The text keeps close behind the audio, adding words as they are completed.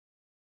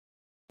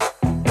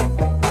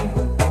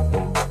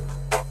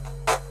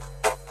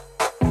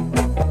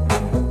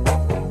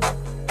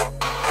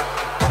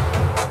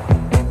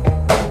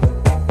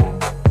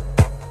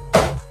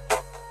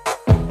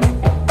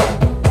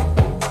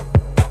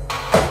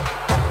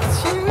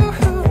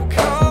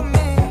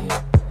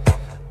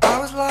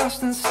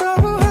lost and so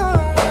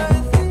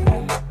unworthy.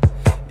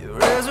 Your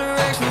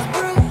resurrection's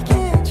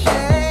breaking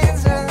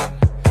chains and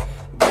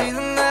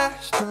breathing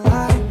ash to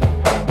life.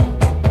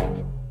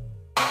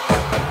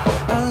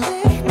 I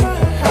lift my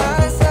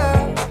eyes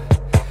up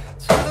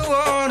to the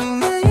one who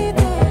made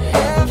the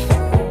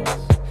heavens.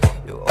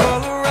 You're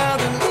all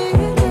around and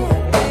leading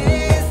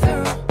me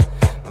through.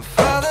 My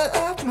Father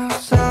at my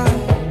side.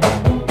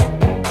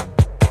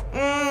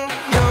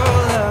 Your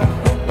love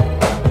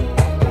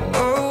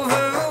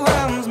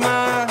overwhelms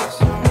my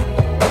soul.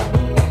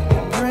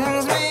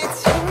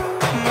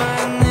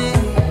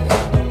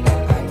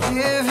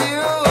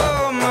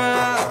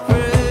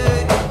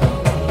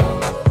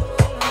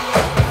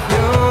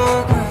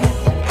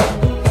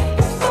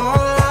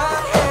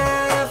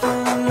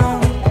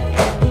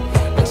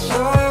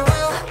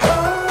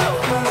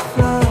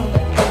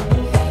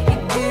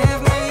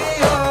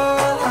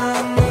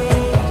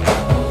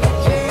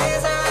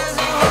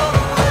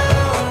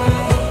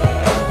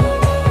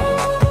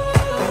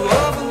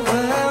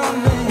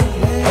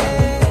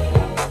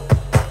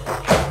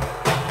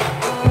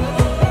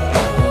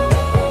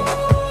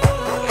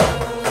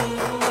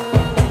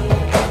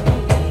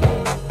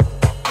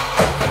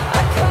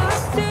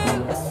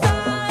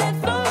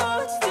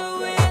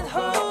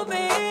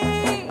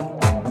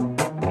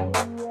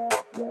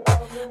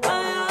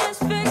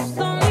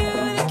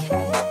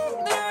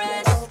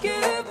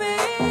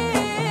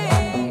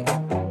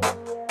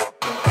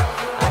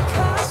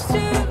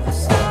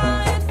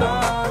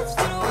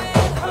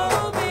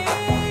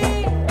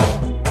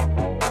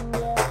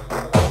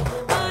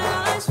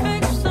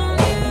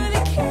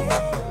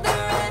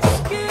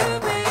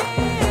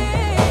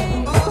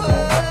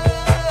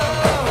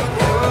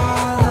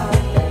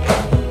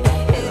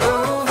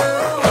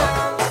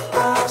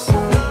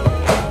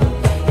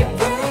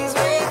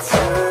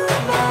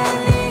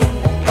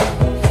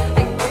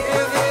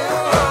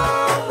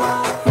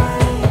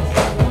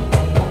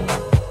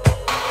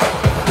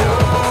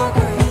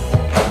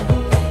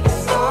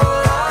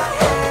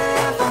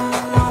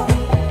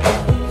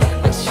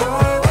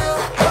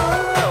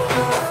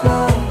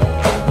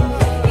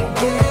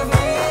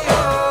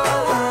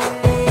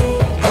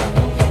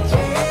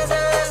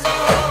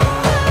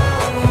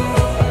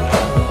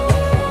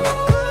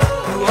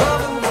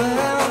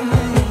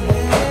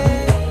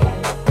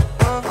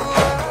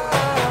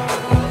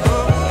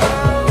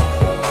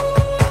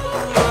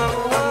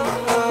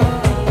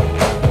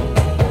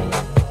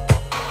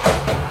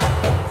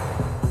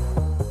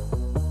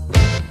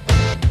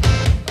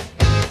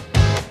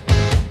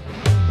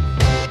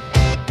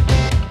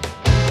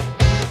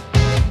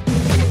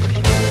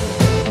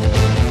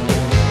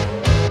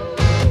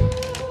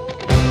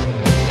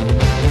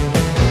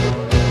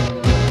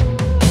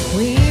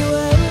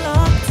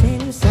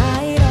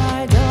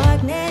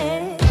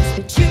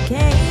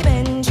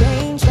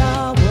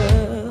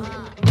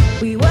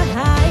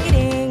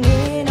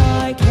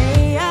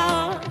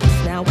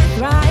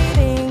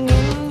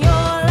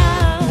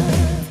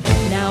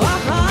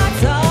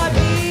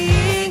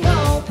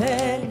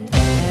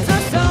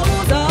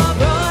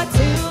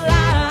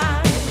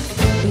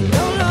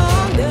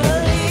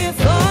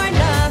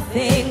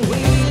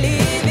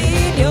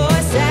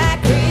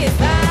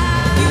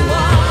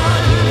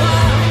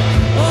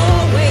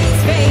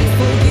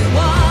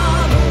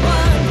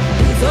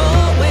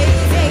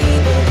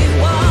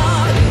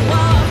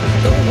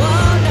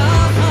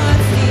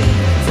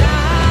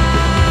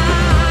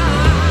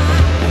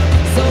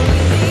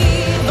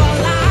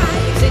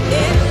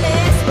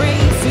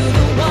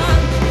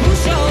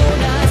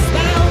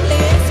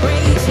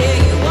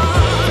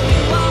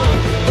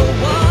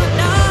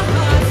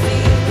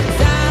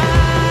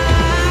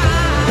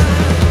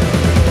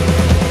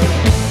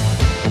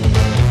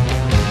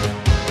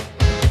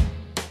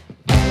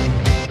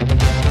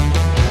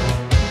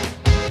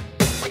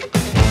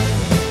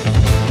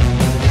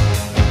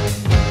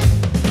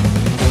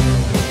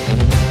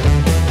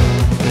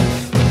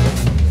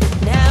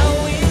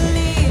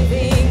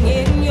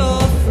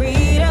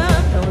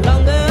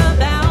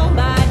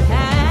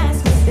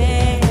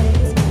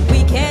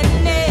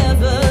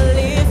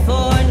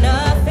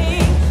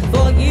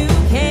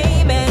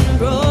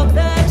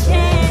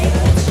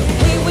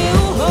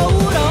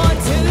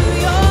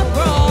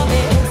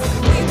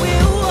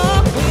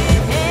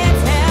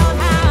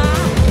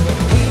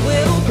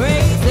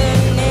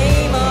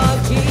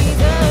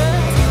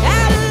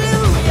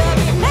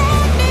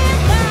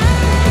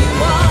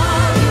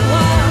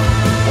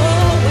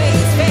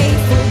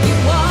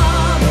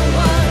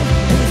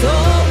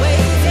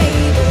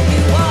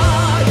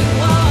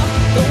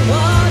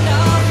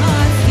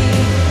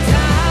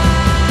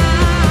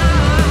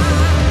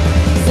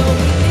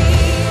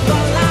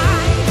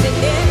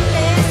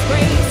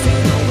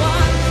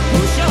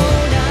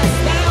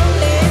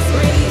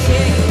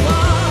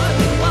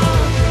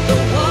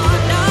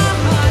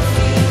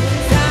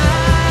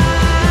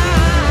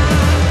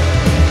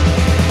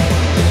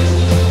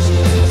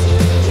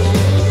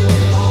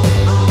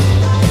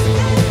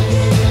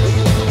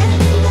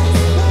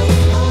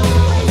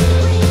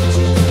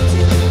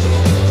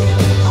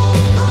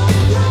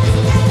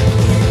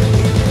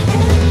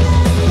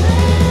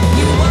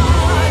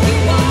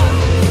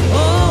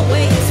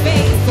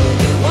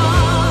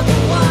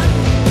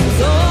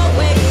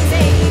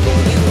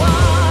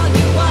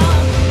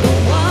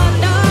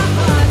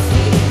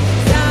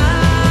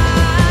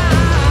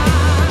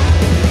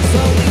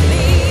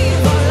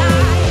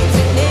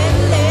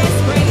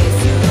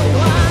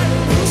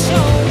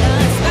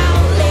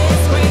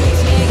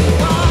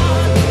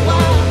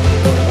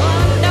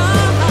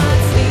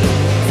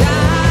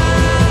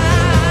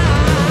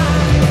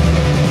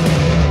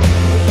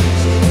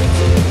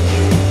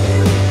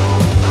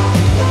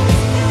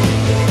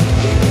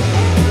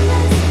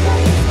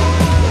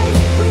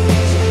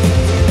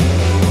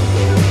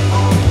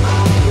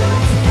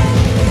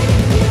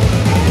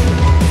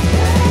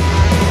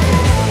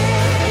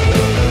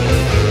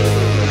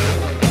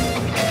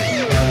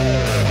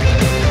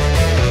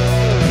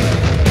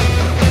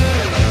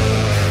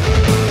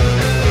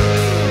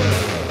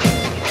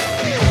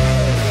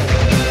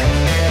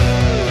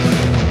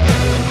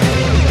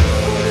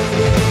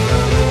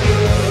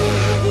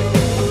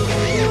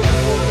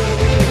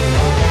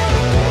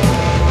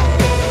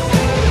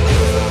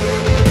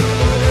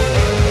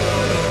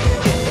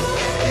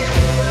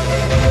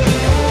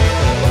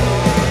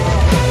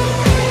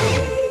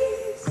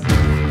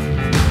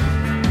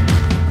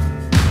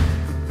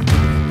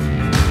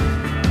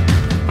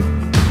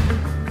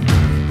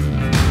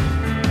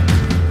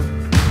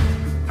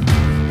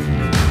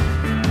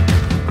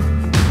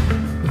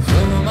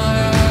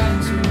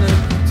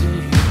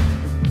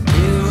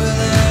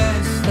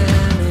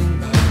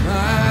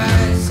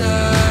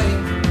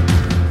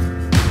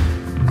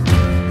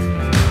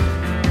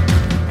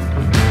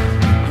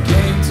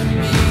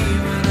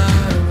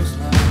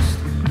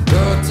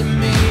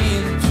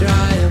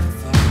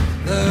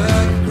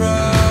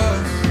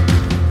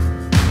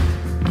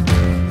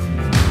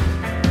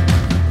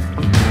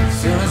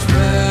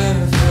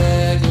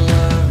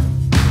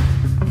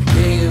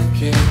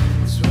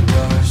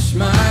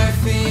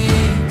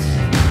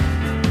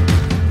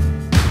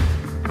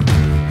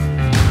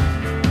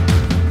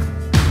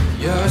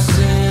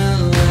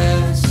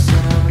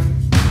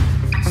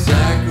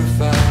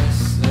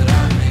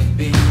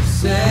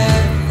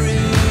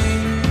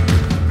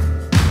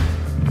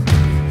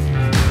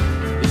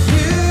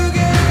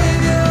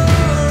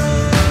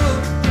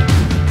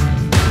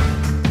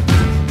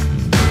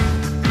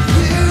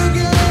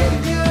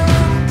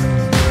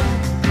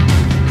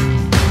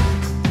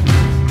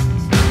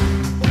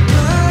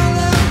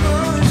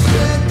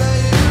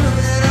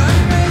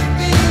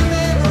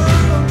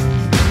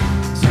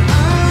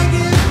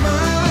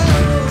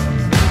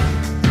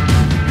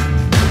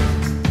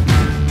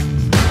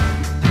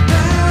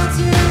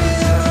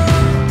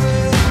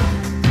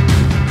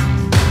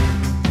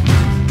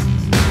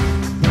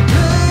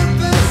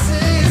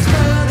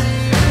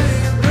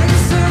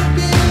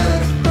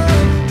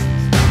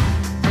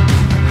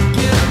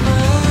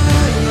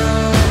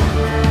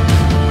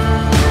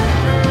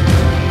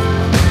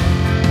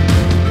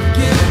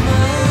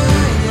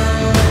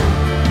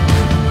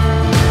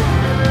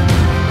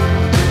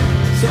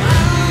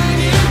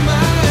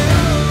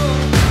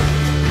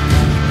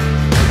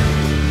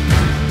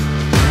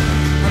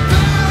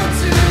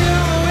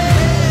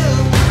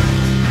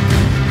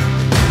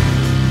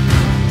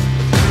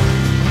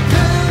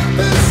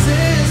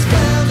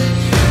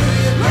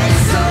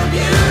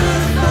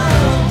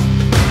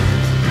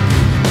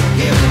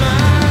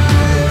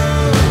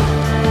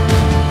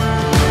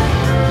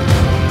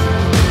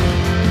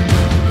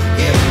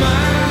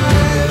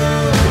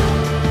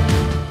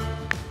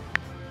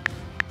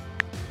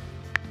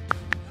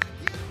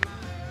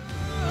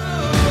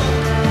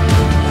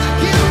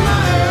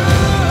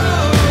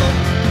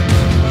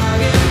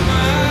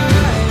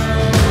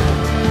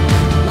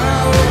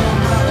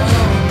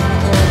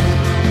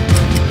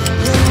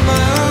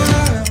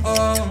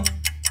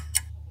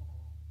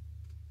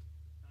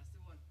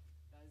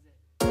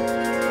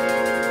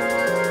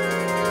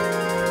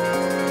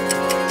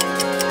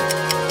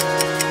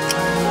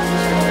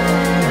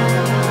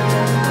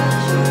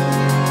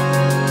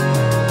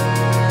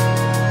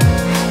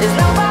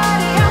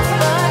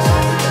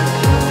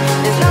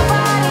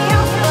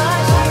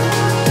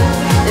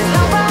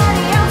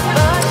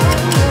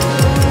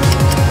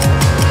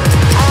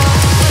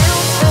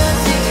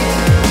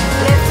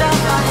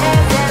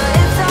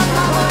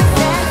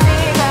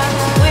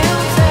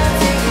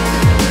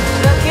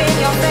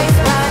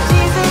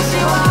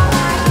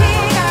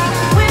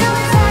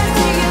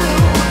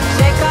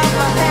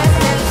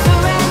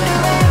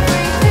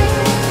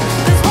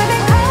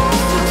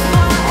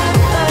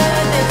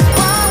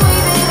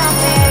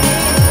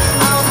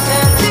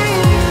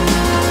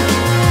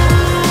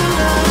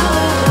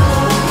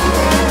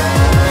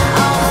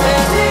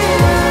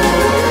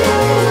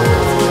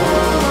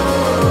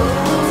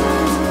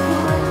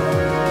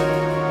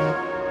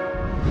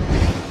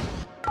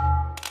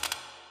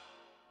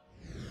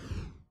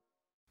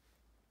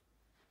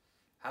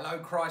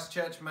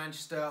 Christchurch,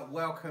 Manchester.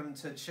 Welcome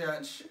to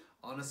church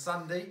on a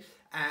Sunday.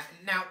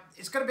 Now,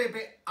 it's going to be a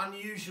bit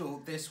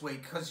unusual this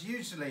week because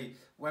usually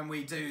when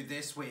we do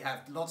this, we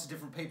have lots of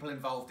different people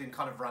involved in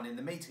kind of running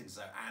the meetings.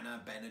 So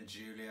Anna, Ben and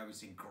Julia, we've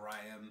seen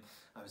Graham,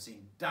 I've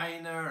seen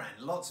Dana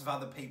and lots of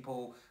other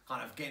people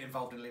kind of getting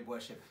involved in lead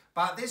worship.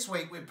 But this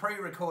week we're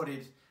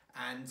pre-recorded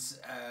and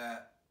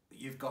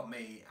you've got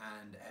me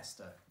and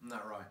Esther. Isn't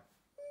that right?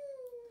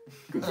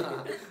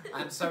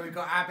 And so we've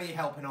got Abby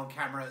helping on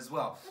camera as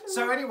well.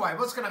 So anyway,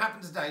 what's going to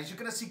happen today is you're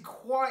going to see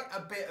quite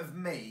a bit of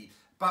me,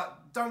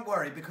 but don't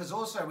worry because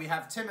also we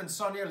have Tim and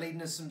Sonia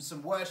leading us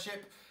some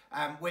worship,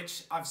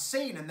 which I've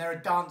seen, and there are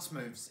dance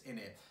moves in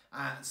it.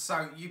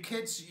 So you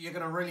kids, you're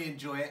going to really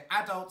enjoy it.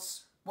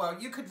 Adults, well,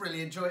 you could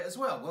really enjoy it as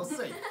well. We'll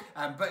see.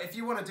 But if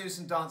you want to do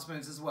some dance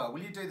moves as well,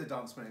 will you do the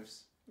dance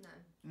moves? No.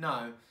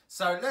 No.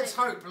 So let's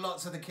hope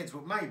lots of the kids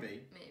will.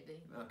 Maybe. Maybe.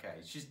 Okay,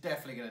 she's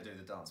definitely going to do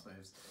the dance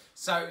moves.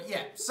 So,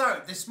 yeah. So,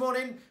 this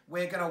morning,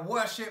 we're going to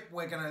worship,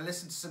 we're going to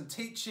listen to some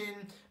teaching,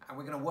 and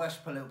we're going to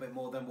worship a little bit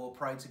more, then we'll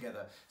pray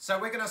together. So,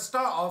 we're going to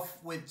start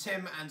off with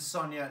Tim and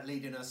Sonia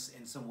leading us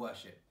in some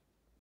worship.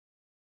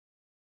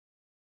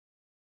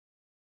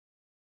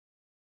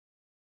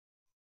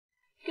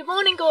 Good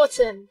morning,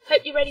 Gorton.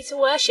 Hope you're ready to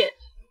worship.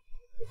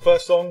 The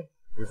first song,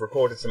 we've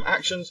recorded some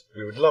actions.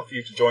 We would love for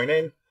you to join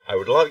in. I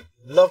would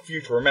love for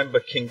you to remember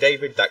King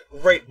David, that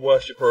great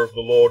worshipper of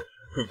the Lord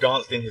who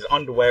danced in his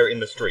underwear in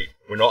the street.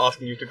 We're not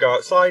asking you to go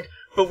outside,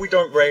 but we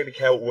don't really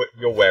care what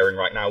you're wearing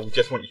right now. We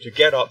just want you to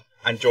get up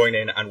and join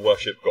in and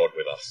worship God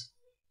with us.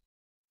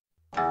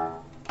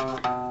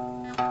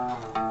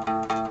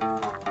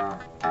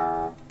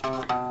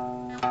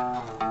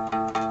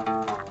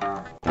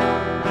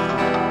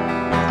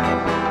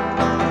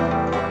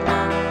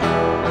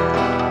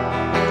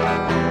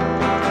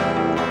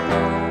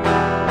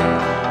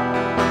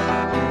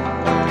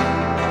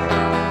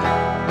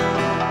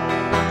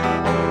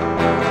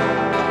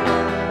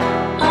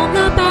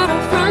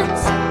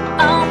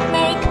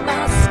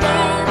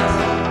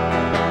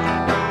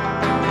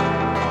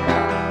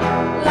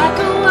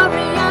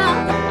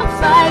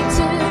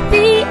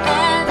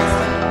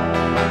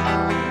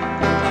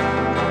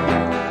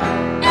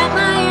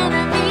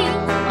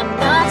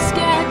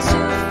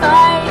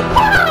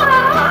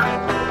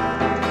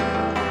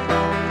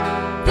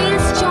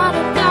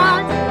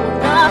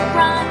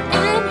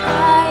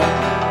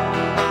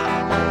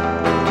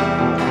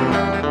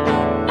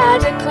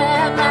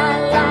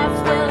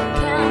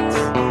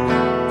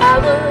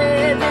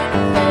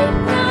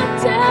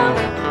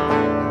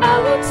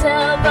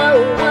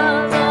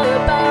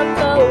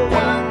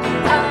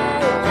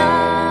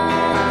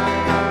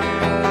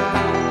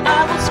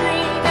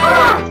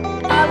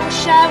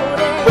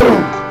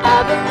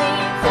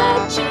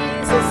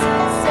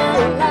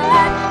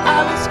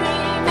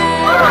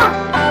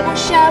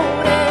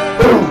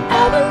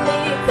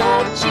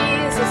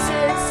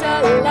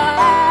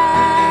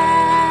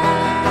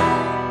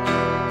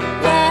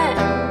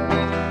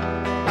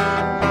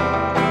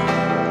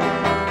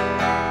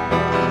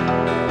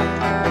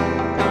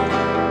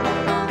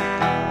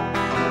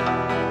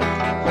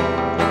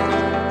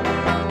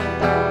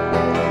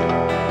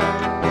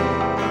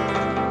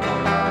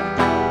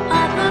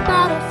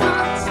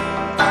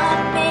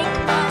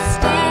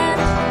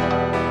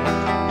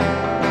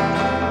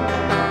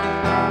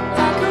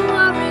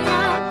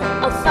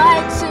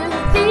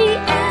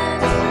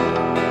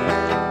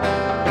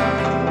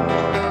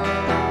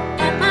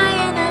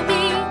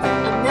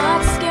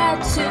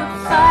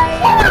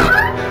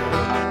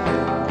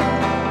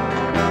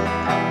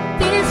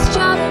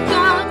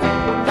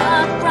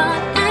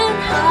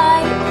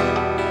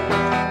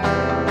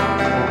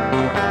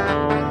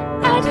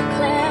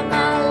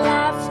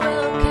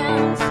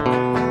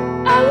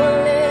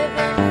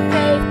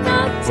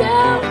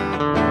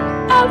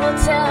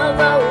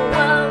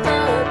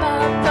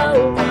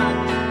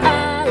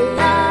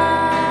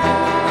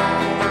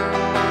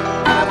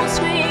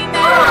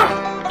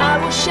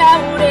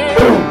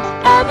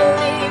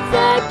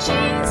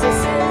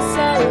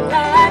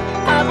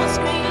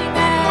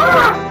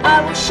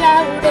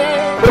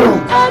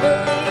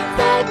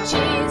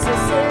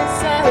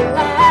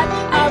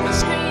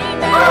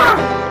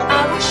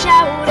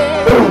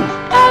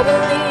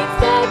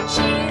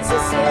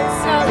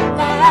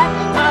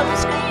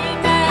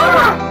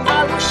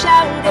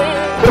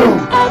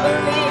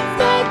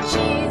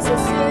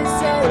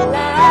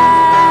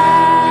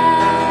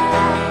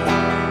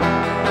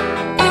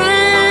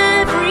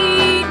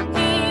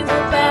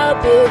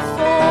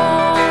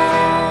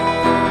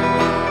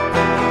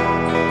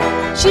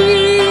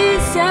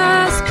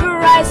 Jesus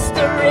Christ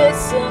the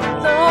risen.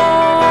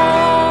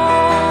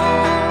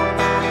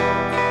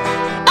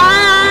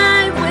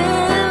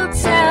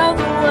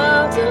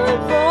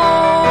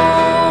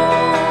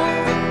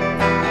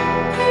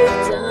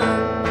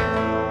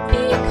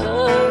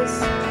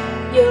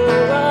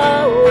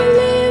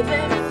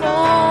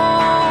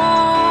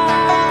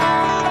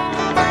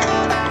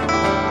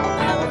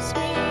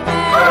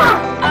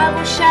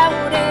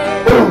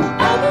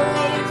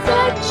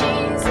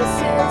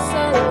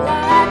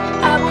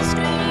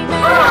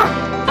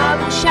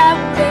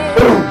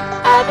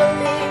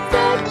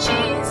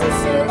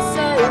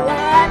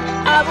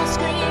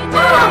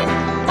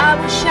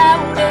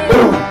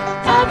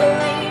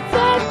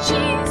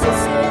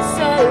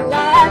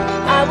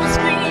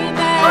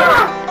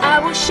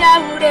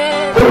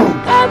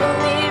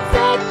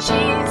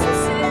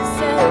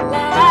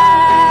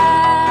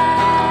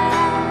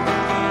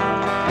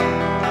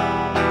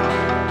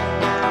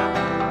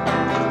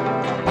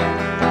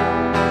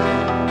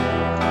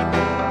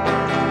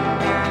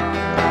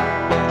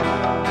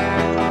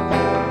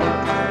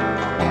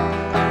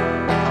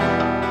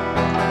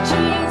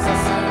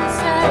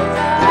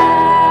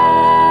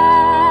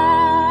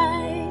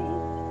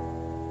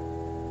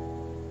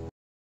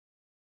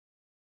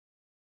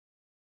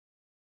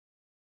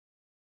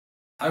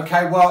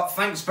 Okay, well,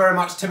 thanks very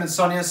much, Tim and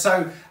Sonia.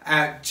 So,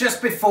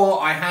 just before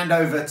I hand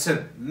over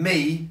to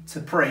me to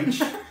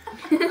preach,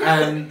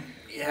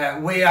 yeah,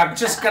 we are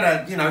just going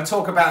to,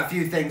 talk about a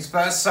few things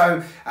first.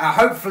 So,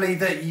 hopefully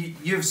that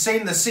you've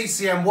seen the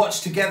CCM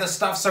Watch Together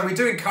stuff. So, we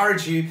do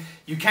encourage you.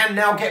 You can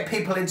now get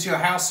people into your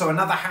house, so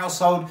another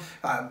household,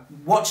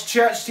 watch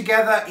church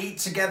together, eat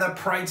together,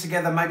 pray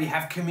together, maybe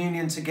have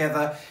communion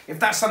together.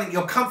 If that's something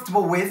you're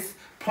comfortable with,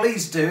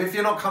 please do. If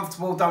you're not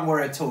comfortable, don't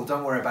worry at all.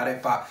 Don't worry about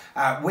it. But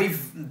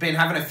we've been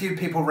having a few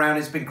people around.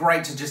 It's been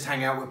great to just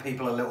hang out with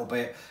people a little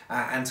bit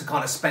and to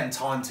kind of spend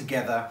time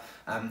together.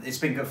 It's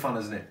been good fun,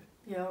 hasn't it?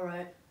 Yeah, all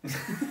right.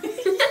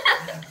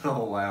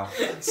 Oh, wow.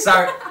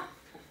 So,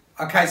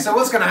 okay, so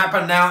what's going to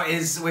happen now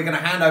is we're going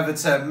to hand over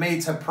to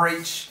me to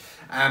preach.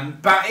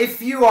 But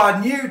if you are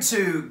new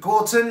to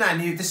Gorton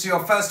and this is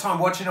your first time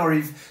watching, or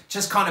you've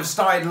just kind of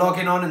started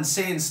logging on and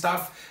seeing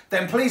stuff,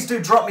 then please do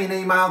drop me an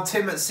email,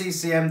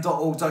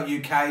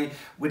 tim@ccm.org.uk.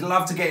 We'd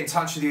love to get in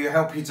touch with you,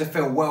 help you to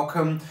feel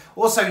welcome.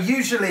 Also,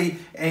 usually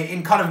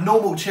in kind of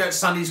normal church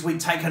Sundays, we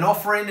take an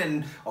offering,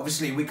 and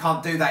obviously we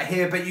can't do that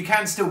here, but you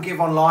can still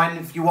give online.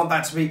 If you want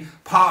that to be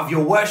part of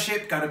your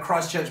worship, go to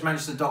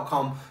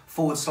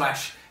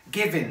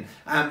christchurchmanchester.com/giving.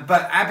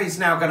 But Abby's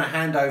now going to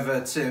hand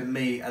over to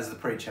me as the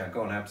preacher.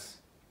 Go on, Abs.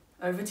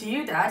 Over to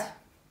you, Dad.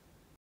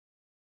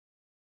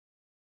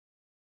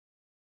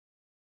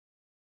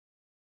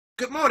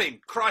 Good morning,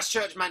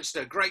 Christchurch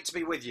Manchester. Great to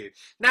be with you.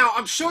 Now,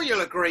 I'm sure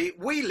you'll agree,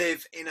 we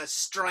live in a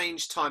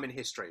strange time in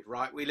history,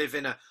 right? We live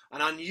in an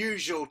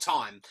unusual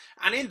time.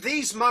 And in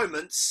these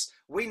moments,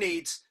 we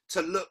need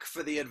to look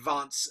for the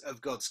advance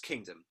of God's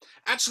kingdom.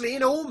 Actually,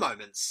 in all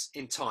moments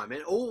in time,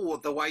 in all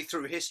the way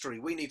through history,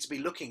 we need to be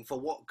looking for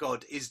what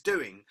God is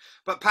doing.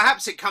 But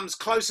perhaps it comes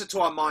closer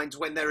to our mind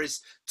when there is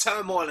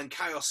turmoil and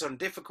chaos and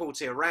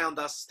difficulty around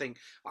us. Think,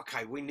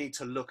 okay, we need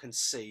to look and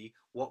see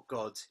what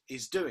God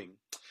is doing.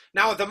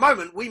 Now, at the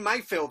moment, we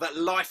may feel that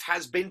life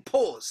has been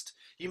paused.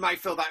 You may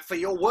feel that for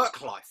your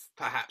work life,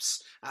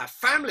 perhaps,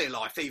 family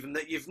life even,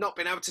 that you've not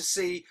been able to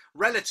see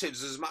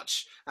relatives as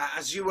much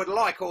as you would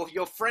like, or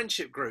your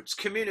friendship groups,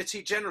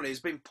 community generally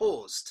has been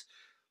paused.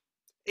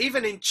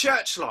 Even in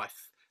church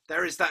life,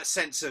 there is that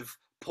sense of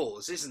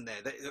pause, isn't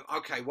there? That,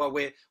 okay, well,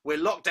 we're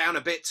locked down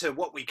a bit to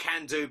what we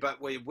can do,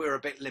 but we're a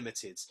bit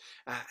limited.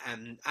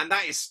 And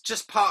that is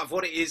just part of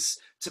what it is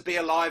to be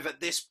alive at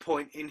this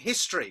point in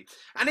history.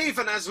 And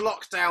even as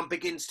lockdown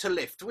begins to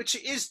lift, which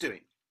it is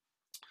doing,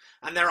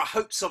 and there are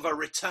hopes of a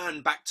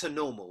return back to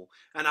normal,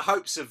 and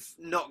hopes of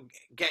not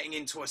getting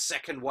into a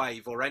second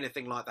wave or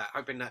anything like that,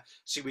 hoping that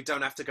we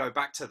don't have to go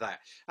back to that.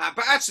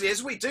 But actually,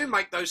 as we do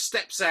make those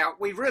steps out,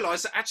 we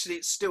realise that actually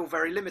it's still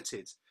very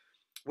limited.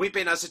 We've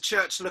been, as a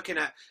church, looking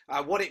at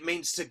what it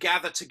means to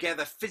gather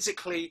together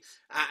physically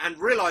and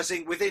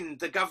realising within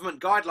the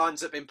government guidelines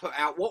that have been put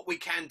out, what we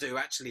can do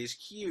actually is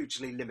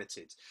hugely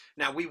limited.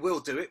 Now, we will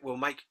do it. We'll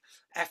make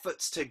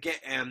efforts to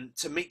get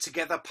to meet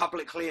together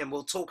publicly, and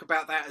we'll talk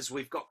about that as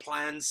we've got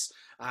plans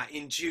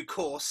in due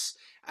course.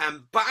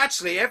 But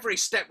actually, every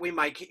step we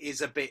make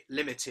is a bit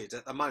limited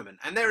at the moment.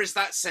 And there is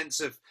that sense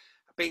of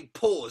being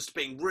paused,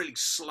 being really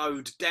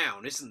slowed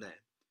down, isn't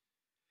there?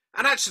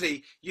 And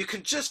actually, you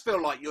can just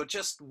feel like you're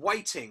just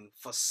waiting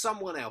for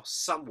someone else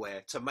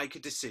somewhere to make a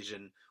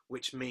decision,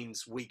 which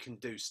means we can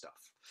do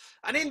stuff.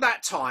 And in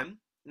that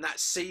time, in that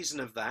season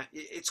of that,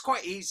 it's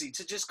quite easy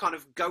to just kind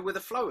of go with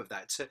the flow of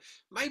that, to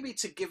maybe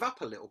to give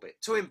up a little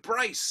bit, to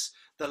embrace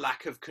the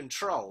lack of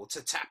control,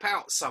 to tap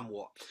out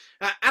somewhat.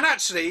 And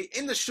actually,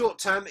 in the short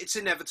term, it's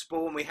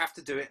inevitable and we have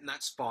to do it, and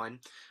that's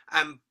fine.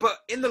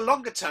 But in the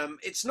longer term,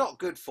 it's not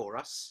good for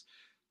us.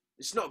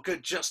 It's not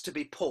good just to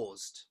be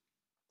paused.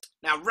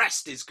 Now,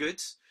 rest is good,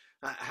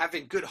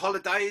 having good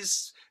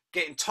holidays,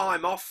 getting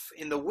time off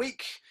in the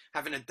week,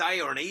 having a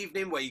day or an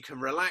evening where you can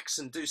relax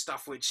and do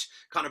stuff which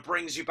kind of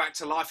brings you back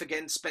to life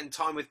again, spend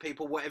time with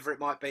people, whatever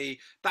it might be,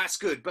 that's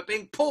good. But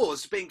being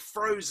paused, being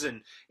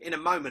frozen in a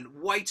moment,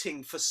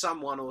 waiting for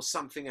someone or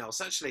something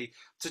else, actually,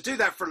 to do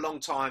that for a long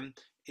time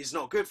is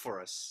not good for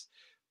us.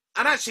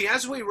 And actually,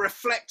 as we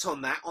reflect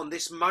on that, on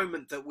this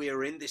moment that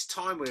we're in, this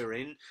time we're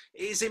in,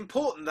 it is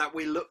important that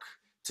we look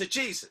to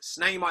Jesus.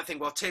 Now you might think,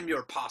 well, Tim,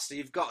 you're a pastor,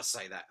 you've got to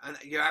say that, and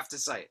you have to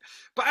say it.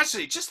 But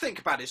actually, just think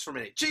about this for a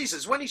minute.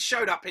 Jesus, when he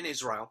showed up in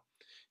Israel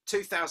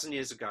 2,000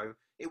 years ago,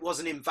 it was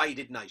an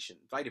invaded nation,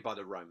 invaded by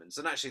the Romans.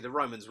 And actually, the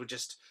Romans were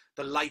just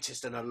the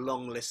latest in a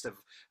long list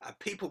of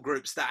people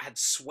groups that had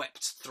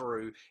swept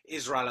through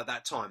Israel at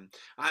that time.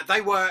 They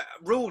were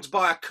ruled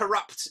by a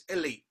corrupt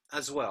elite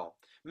as well.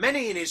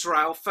 Many in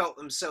Israel felt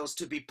themselves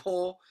to be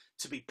poor,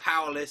 to be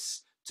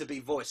powerless, to be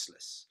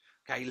voiceless.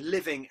 Okay,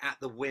 living at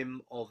the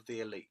whim of the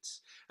elites.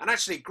 And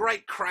actually,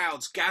 great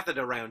crowds gathered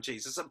around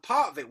Jesus, and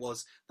part of it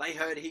was they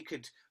heard he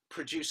could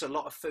produce a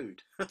lot of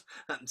food.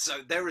 And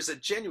so there is a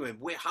genuine,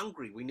 we're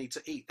hungry, we need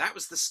to eat. That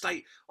was the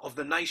state of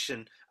the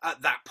nation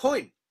at that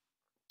point.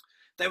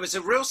 There was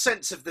a real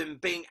sense of them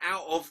being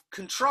out of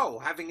control,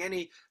 having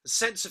any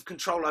sense of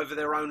control over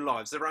their own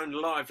lives, their own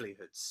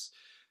livelihoods.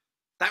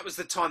 That was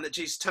the time that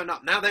Jesus turned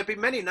up. Now, there'd be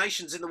many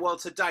nations in the world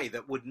today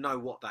that would know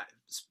what that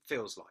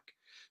feels like.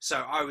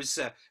 So I was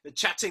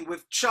chatting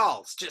with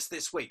Charles just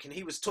this week, and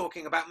he was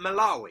talking about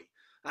Malawi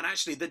and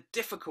actually the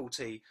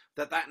difficulty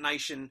that that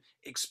nation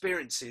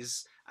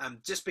experiences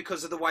just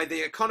because of the way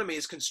the economy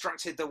is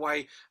constructed, the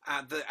way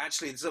that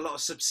actually there's a lot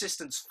of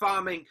subsistence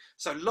farming.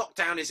 So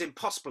lockdown is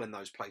impossible in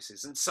those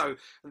places. And so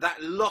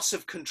that loss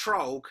of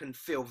control can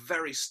feel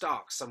very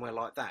stark somewhere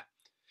like that.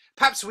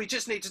 Perhaps we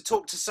just need to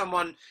talk to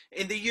someone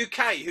in the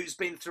UK who's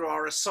been through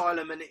our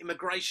asylum and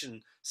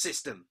immigration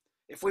system.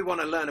 If we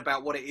want to learn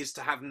about what it is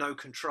to have no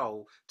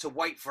control, to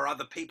wait for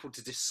other people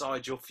to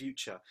decide your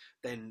future,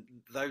 then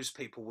those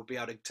people will be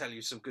able to tell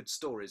you some good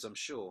stories, I'm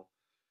sure.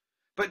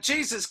 But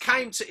Jesus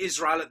came to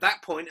Israel at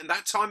that point and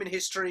that time in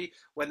history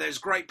when there's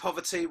great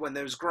poverty, when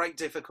there's great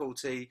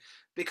difficulty,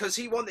 because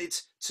he wanted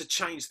to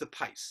change the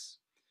pace.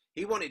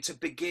 He wanted to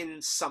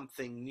begin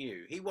something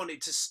new. He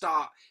wanted to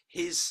start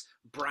his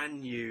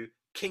brand new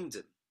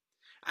kingdom.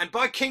 And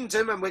by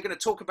kingdom, and we're going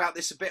to talk about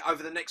this a bit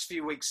over the next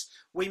few weeks,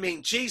 we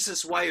mean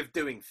Jesus' way of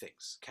doing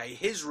things, okay?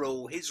 His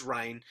rule, his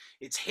reign.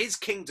 It's his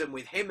kingdom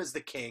with him as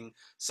the king.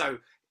 So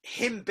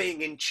him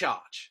being in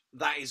charge,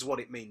 that is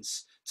what it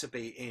means to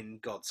be in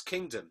God's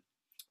kingdom.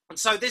 And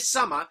so this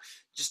summer,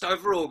 just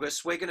over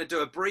August, we're going to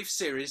do a brief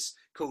series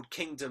called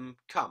Kingdom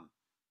Come.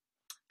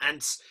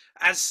 And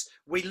as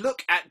we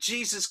look at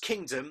Jesus'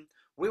 kingdom,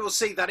 we will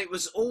see that it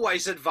was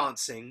always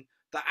advancing,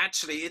 that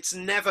actually it's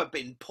never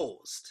been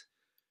paused.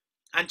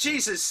 And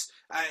Jesus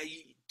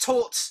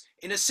taught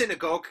in a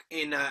synagogue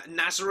in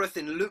Nazareth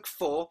in Luke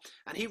 4,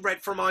 and he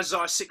read from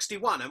Isaiah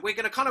 61. And we're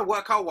going to kind of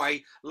work our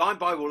way line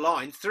by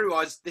line through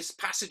this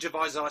passage of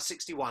Isaiah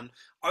 61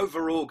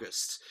 over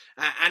August.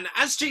 And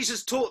as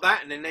Jesus taught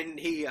that, and then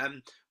he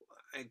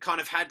kind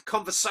of had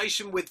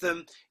conversation with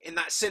them in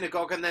that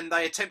synagogue, and then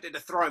they attempted to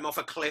throw him off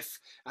a cliff,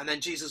 and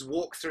then Jesus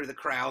walked through the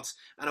crowds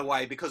and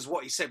away because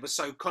what he said was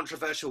so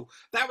controversial.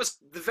 That was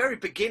the very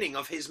beginning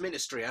of his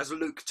ministry, as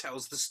Luke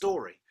tells the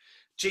story.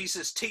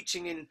 Jesus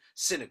teaching in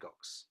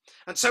synagogues.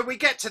 And so we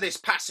get to this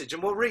passage,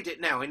 and we'll read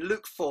it now in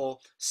Luke 4,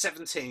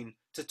 17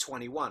 to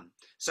 21.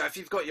 So if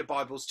you've got your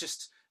Bibles,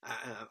 just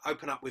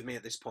open up with me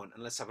at this point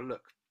and let's have a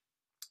look.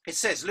 It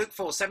says, Luke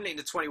 4, 17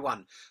 to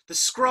 21, the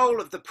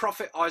scroll of the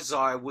prophet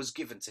Isaiah was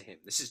given to him.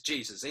 This is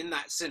Jesus in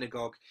that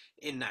synagogue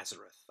in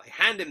Nazareth. They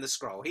hand him the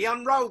scroll. He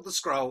unrolled the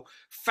scroll,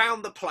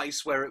 found the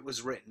place where it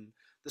was written,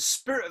 the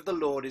Spirit of the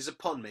Lord is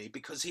upon me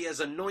because he has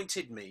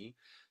anointed me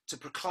to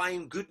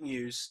proclaim good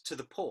news to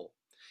the poor.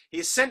 He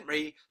has sent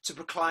me to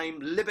proclaim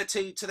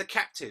liberty to the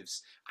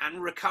captives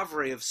and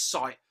recovery of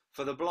sight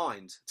for the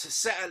blind, to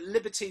set at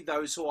liberty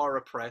those who are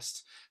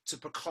oppressed, to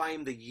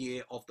proclaim the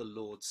year of the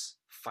Lord's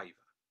favour.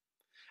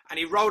 And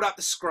he rolled up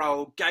the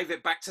scroll, gave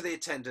it back to the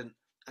attendant,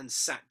 and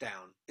sat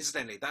down.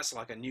 Incidentally, that's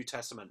like a New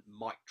Testament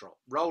mic drop.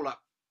 Roll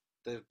up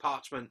the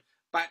parchment,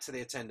 back to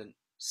the attendant,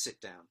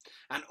 sit down.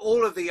 And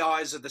all of the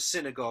eyes of the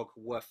synagogue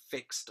were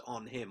fixed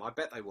on him. I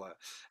bet they were.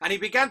 And he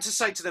began to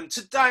say to them,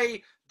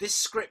 today this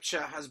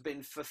scripture has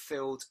been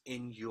fulfilled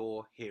in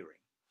your hearing.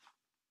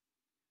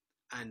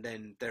 And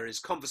then there is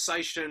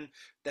conversation.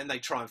 Then they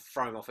try and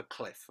throw him off a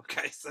cliff.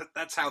 Okay, so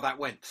that's how that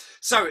went.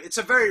 So it's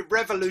a very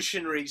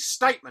revolutionary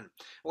statement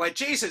where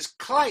Jesus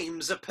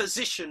claims a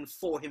position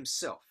for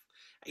himself.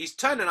 He's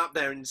turning up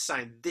there and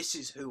saying, this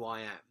is who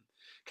I am.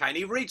 Okay, and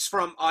he reads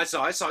from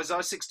Isaiah, so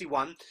Isaiah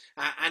 61,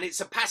 and it's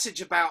a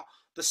passage about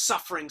the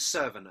suffering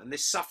servant. And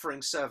this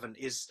suffering servant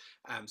is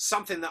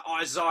something that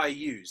Isaiah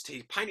used.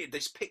 He painted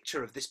this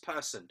picture of this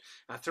person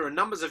through a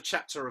numbers of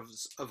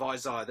chapters of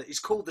Isaiah that is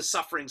called the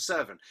suffering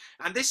servant.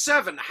 And this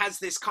servant has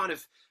this kind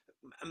of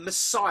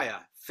Messiah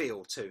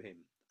feel to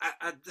him.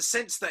 The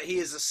sense that he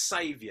is a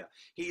saviour,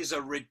 he is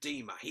a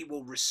redeemer, he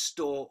will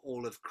restore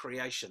all of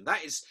creation.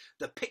 That is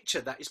the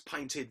picture that is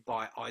painted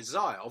by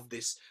Isaiah of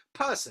this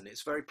person.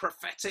 It's very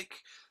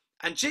prophetic.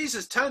 And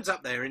Jesus turns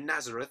up there in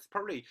Nazareth,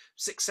 probably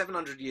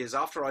 600-700 years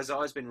after Isaiah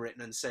has been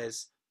written, and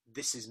says,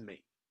 this is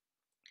me.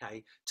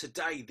 Okay,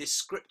 today this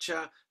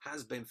scripture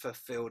has been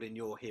fulfilled in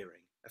your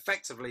hearing.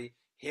 Effectively,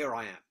 here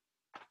I am.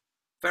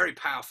 Very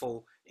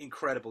powerful,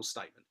 incredible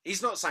statement.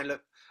 He's not saying,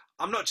 look,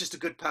 I'm not just a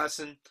good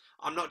person.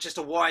 I'm not just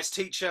a wise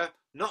teacher,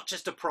 not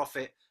just a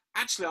prophet.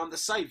 Actually, I'm the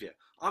saviour.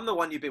 I'm the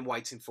one you've been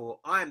waiting for.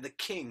 I am the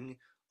king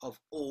of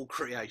all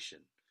creation.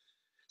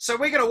 So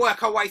we're going to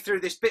work our way through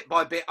this bit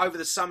by bit over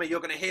the summer.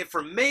 You're going to hear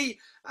from me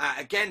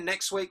again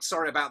next week.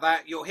 Sorry about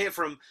that. You'll hear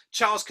from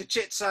Charles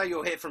Kachitsa.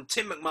 You'll hear from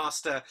Tim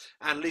McMaster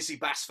and Lizzie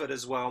Basford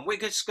as well. And we're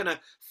just going to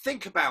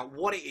think about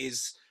what it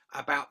is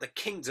about the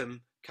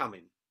kingdom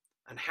coming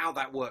and how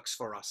that works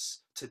for us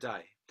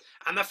today.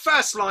 And the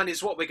first line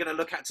is what we're going to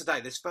look at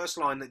today. This first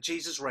line that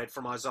Jesus read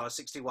from Isaiah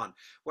 61,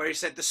 where he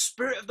said, the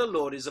Spirit of the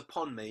Lord is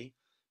upon me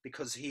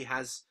because he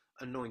has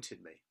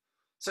anointed me.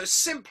 So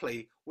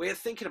simply, we're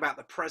thinking about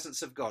the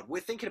presence of God.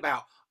 We're thinking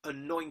about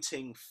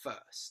anointing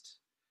first.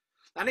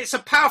 And it's a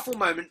powerful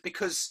moment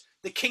because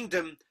the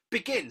kingdom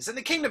begins. And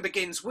the kingdom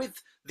begins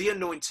with the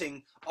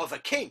anointing of a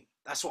king.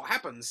 That's what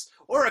happens.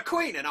 Or a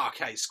queen, in our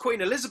case, Queen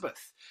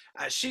Elizabeth.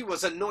 She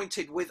was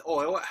anointed with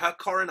oil at her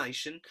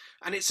coronation,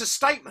 and it's a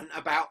statement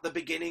about the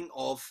beginning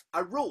of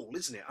a rule,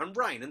 isn't it? And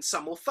reign and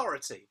some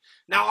authority.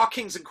 Now, our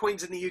kings and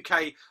queens in the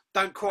UK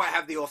don't quite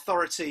have the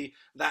authority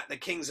that the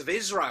kings of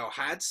Israel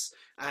had,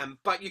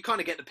 but you kind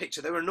of get the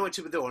picture. They were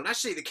anointed with oil. And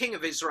actually, the king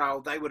of Israel,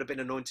 they would have been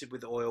anointed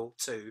with oil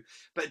too.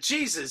 But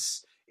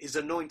Jesus is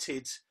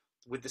anointed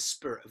with the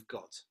Spirit of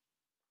God.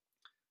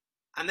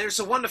 And there's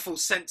a wonderful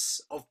sense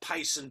of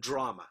pace and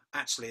drama,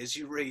 actually, as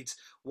you read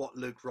what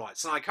Luke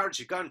writes. And I encourage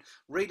you, go and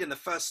read in the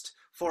first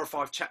 4 or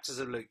 5 chapters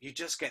of Luke. You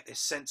just get this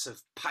sense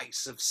of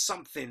pace, of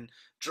something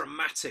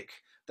dramatic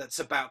that's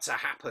about to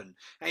happen.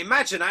 And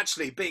imagine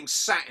actually being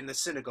sat in the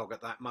synagogue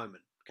at that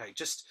moment. Okay,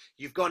 just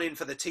you've gone in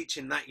for the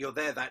teaching that you're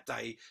there that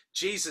day.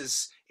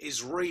 Jesus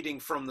is reading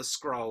from the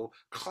scroll,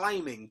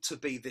 claiming to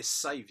be this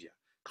saviour,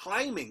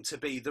 claiming to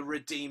be the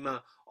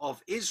Redeemer of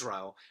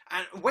Israel.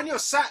 And when you're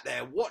sat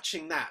there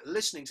watching that,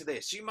 listening to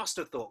this, you must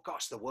have thought,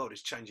 gosh, the world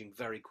is changing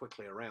very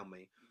quickly around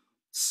me.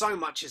 So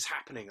much is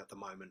happening at the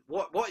moment.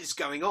 What is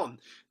going on?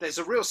 There's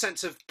a real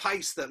sense of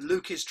pace that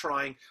Luke is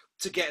trying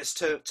to get us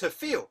to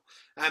feel.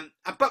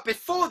 But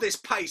before this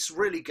pace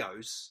really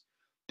goes,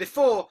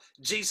 before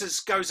Jesus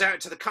goes out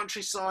to the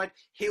countryside,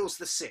 heals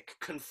the sick,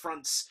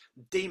 confronts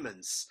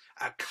demons,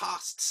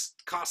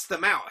 casts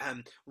them out,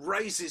 and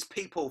raises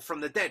people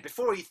from the dead,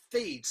 before he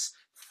feeds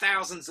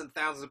thousands and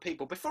thousands of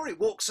people, before he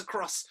walks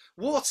across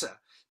water,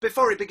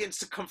 before he begins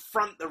to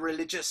confront the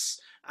religious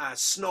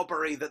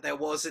snobbery that there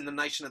was in the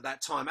nation at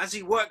that time, as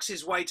he works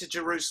his way to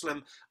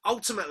Jerusalem,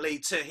 ultimately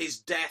to his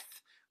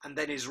death and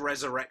then his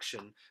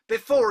resurrection.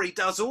 Before he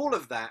does all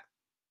of that,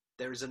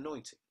 there is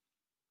anointing.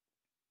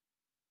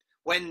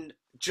 When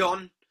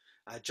John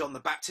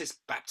the Baptist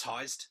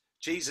baptized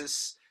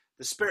Jesus,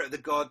 the Spirit of the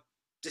God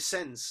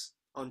descends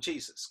on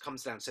Jesus,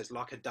 comes down and says,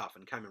 like a dove,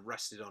 and came and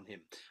rested on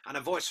him. And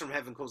a voice from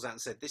heaven calls out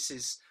and said, this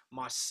is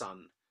my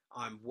son.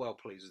 I'm well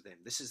pleased with him.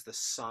 This is the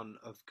Son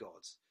of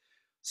God.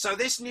 So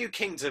this new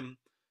kingdom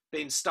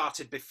being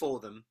started before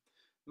them,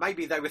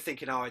 maybe they were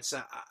thinking, oh, it's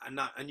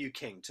a new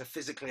king to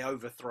physically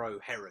overthrow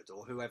Herod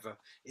or whoever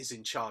is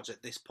in charge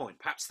at this point.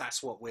 Perhaps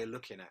that's what we're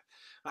looking at.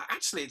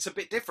 Actually, it's a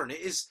bit different. It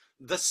is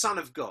the Son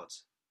of God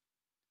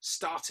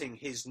starting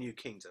his new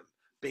kingdom,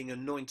 being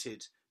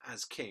anointed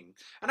as king.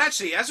 And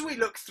actually, as we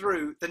look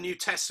through the New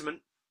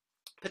Testament,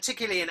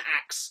 particularly in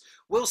Acts,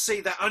 we'll see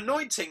that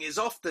anointing is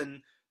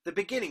often the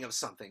beginning of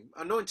something.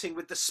 Anointing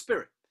with the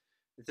Spirit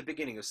is the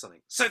beginning of something.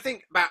 So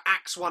think about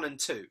Acts 1 and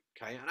 2,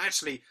 okay, and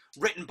actually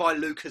written by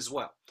Luke as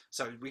well.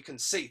 So we can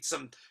see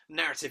some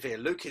narrative here.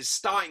 Luke is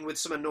starting with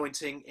some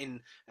anointing in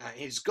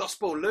his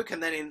Gospel, Luke,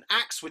 and then in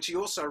Acts, which he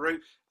also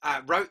wrote,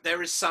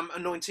 there is some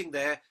anointing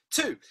there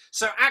too.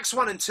 So Acts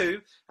 1 and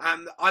 2,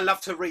 I love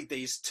to read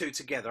these two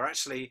together.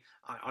 Actually,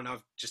 I know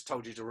I've just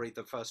told you to read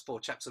the first 4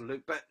 chapters of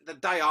Luke, but the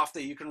day after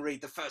you can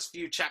read the first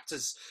few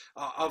chapters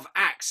of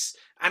Acts.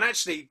 And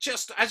actually,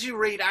 just as you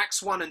read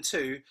Acts 1 and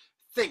 2,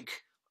 think,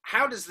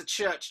 how does the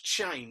church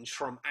change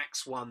from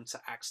Acts 1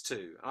 to Acts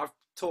 2? I've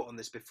taught on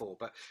this before,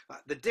 but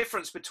the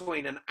difference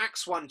between an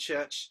Acts 1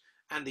 church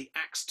and the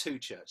Acts 2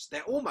 church,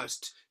 they're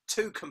almost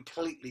 2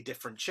 completely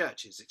different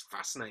churches. It's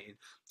fascinating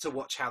to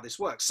watch how this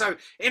works. So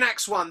in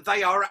Acts 1,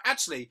 they are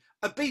actually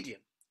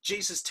obedient.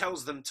 Jesus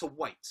tells them to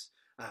wait.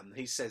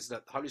 He says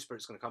that the Holy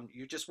Spirit's going to come.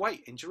 You just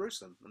wait in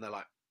Jerusalem. And they're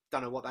like,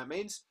 don't know what that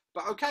means,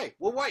 but okay,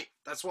 we'll wait.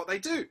 That's what they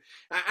do.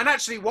 And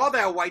actually, while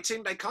they're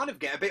waiting, they kind of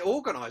get a bit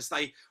organized.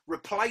 They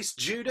replace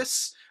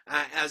Judas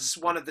as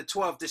one of the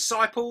 12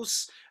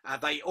 disciples.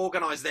 They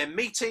organize their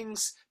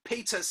meetings.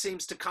 Peter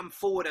seems to come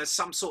forward as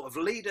some sort of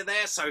leader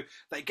there, so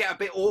they get a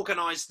bit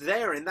organized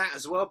there in that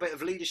as well, a bit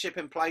of leadership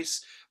in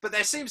place. But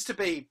there seems to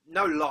be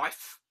no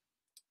life.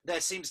 There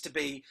seems to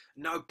be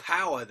no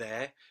power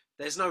there.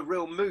 There's no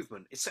real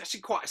movement. It's actually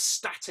quite a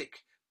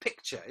static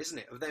picture, isn't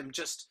it, of them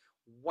just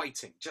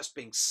waiting, just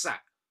being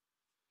sat.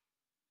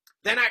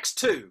 Then Acts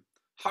 2,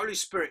 Holy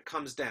Spirit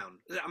comes down.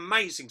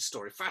 Amazing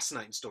story,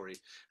 fascinating story,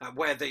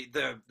 where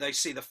they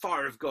see the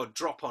fire of God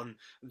drop on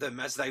them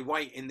as they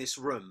wait in this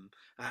room.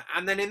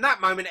 And then in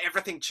that moment,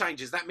 everything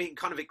changes. That meeting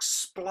kind of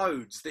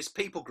explodes, this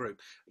people group.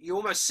 You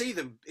almost see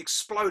them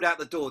explode out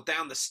the door,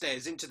 down the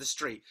stairs, into the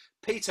street.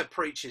 Peter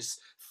preaches.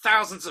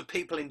 Thousands of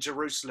people in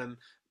Jerusalem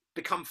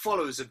become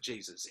followers of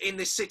Jesus. In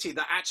this city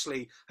that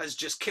actually has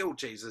just killed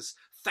Jesus,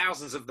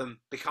 thousands of them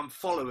become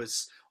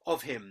followers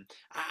of him.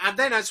 And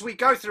then as we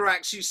go through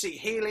Acts, you see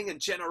healing and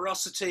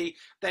generosity.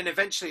 Then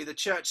eventually the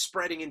church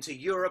spreading into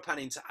Europe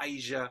and into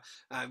Asia.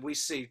 We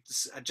see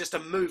just a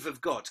move of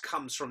God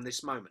comes from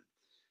this moment.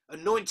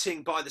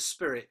 Anointing by the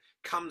Spirit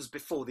comes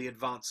before the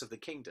advance of the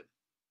kingdom.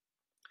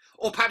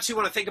 Or perhaps you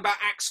want to think about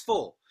Acts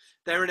 4.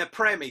 They're in a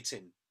prayer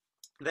meeting.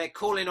 They're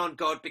calling on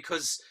God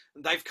because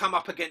they've come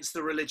up against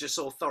the religious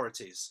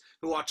authorities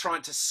who are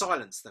trying to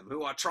silence them,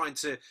 who are trying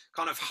to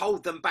kind of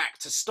hold them back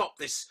to stop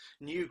this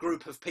new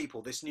group of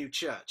people, this new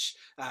church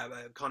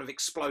kind of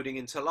exploding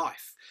into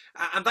life.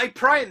 And they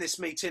pray in this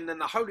meeting,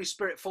 and the Holy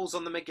Spirit falls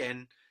on them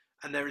again,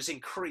 and there is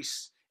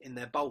increase in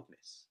their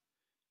boldness.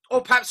 Or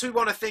perhaps we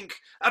want to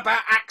think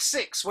about Acts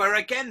 6, where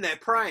again they're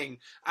praying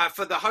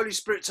for the Holy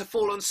Spirit to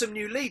fall on some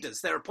new leaders.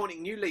 They're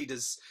appointing new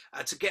leaders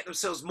to get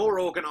themselves more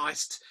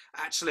organised,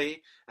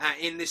 actually,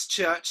 in this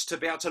church, to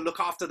be able to look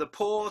after the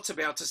poor, to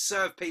be able to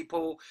serve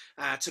people,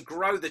 to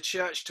grow the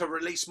church, to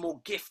release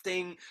more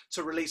gifting,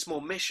 to release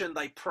more mission.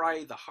 They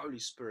pray, the Holy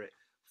Spirit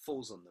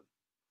falls on them.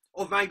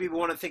 Or maybe we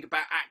want to think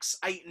about Acts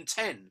 8 and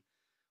 10,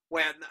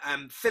 where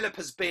Philip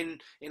has been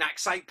in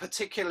Acts 8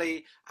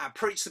 particularly,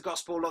 preached the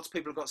gospel, lots of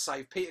people have got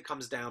saved. Peter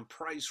comes down,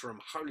 prays for them,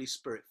 Holy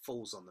Spirit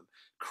falls on them.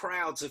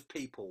 Crowds of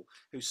people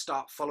who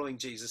start following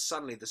Jesus,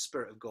 suddenly the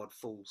Spirit of God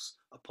falls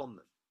upon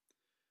them.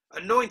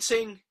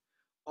 Anointing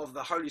of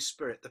the Holy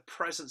Spirit, the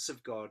presence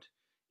of God,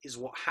 is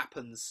what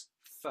happens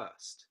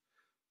first.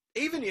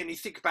 Even when you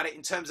think about it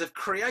in terms of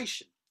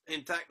creation,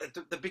 in fact,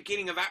 the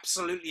beginning of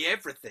absolutely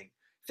everything.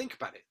 Think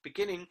about it,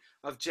 beginning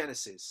of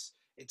Genesis,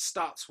 it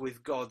starts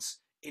with God's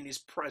in his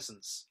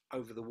presence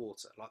over the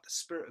water, like the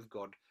Spirit of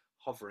God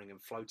hovering and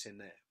floating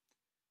there.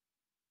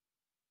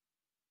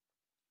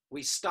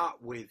 We start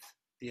with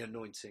the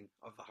anointing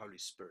of the Holy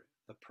Spirit,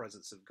 the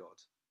presence of God.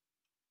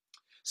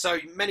 So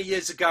many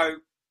years ago,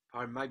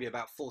 maybe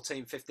about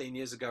 14, 15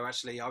 years ago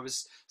actually, I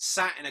was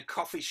sat in a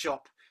coffee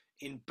shop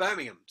in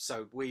Birmingham.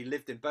 So we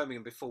lived in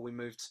Birmingham before we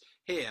moved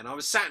here, and I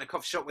was sat in a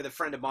coffee shop with a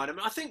friend of mine, and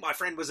I think my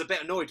friend was a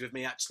bit annoyed with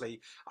me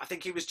actually. I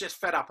think he was just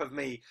fed up of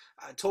me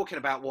talking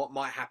about what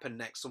might happen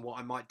next and what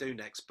I might do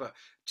next, but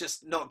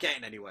just not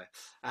getting anywhere.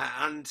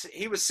 And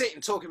he was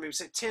sitting talking to me and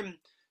said, Tim,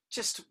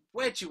 just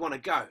where do you want to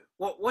go?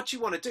 What do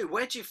you want to do?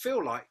 Where do you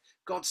feel like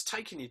God's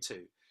taking you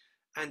to?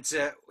 And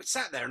we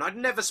sat there, and I'd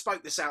never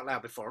spoke this out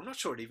loud before. I'm not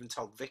sure I'd even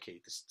told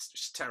Vicky. This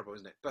is terrible,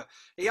 isn't it? But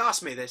he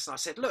asked me this, and I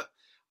said, look,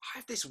 I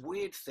have this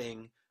weird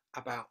thing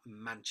about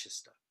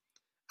Manchester.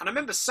 And I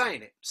remember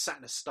saying it, sat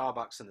in a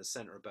Starbucks in the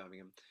centre of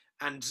Birmingham,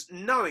 and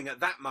knowing at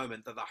that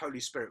moment that the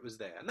Holy Spirit was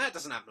there. And that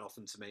doesn't happen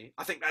often to me.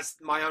 I think that's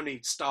my only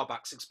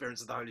Starbucks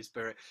experience of the Holy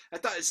Spirit.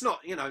 It's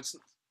not, it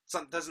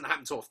doesn't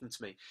happen too often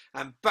to me.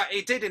 But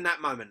it did in that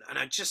moment. And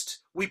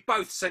we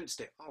both sensed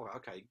it. Oh,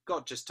 okay,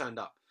 God just turned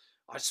up.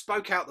 I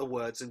spoke out the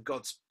words, and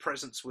God's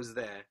presence was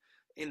there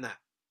in that.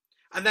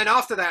 And then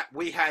after that,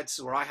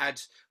 I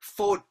had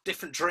 4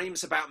 different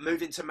dreams about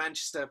moving to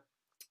Manchester.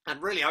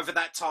 And really over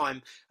that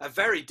time, a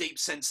very deep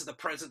sense of the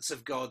presence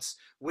of God's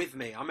with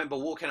me. I remember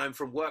walking home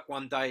from work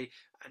one day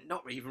and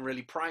not even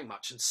really praying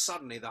much. And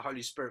suddenly the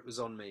Holy Spirit was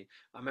on me.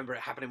 I remember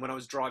it happening when I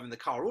was driving the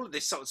car. All of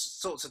these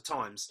sorts of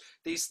times,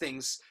 these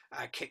things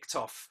kicked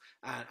off.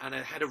 And I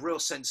had a real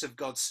sense of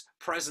God's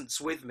presence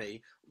with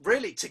me,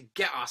 really to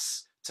get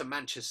us to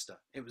Manchester.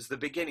 It was the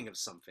beginning of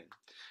something.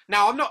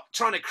 Now, I'm not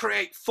trying to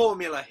create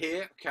formula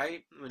here,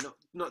 okay?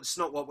 It's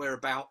not what we're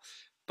about.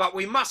 But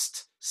we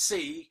must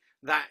see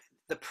that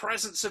the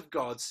presence of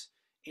God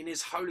in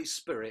his Holy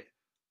Spirit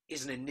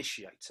is an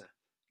initiator,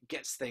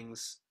 gets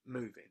things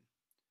moving.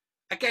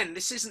 Again,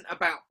 this isn't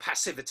about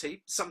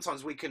passivity.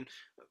 Sometimes we can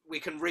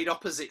read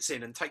opposites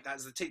in and take that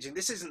as the teaching.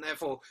 This isn't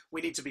therefore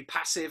we need to be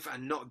passive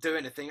and not do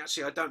anything.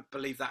 Actually, I don't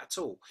believe that at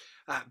all.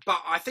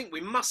 But I think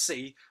we must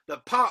see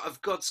that part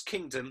of God's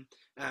kingdom,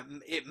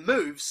 it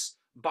moves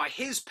by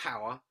his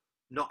power,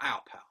 not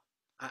our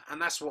power.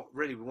 And that's what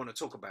really we want to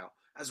talk about.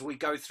 As we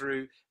go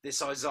through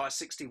this Isaiah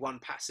 61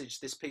 passage,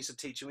 this piece of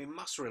teaching, we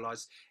must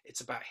realize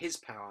it's about his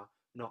power,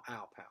 not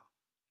our power.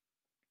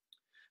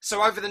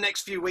 So over the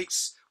next few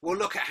weeks, we'll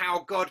look at how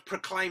God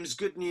proclaims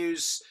good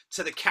news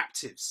to the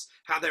captives,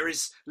 how there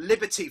is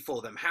liberty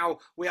for them, how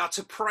we are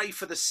to pray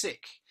for the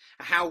sick,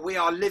 how we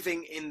are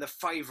living in the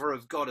favour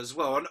of God as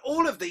well. And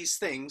all of these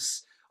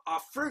things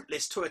are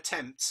fruitless to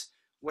attempt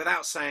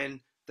without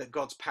saying that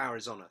God's power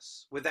is on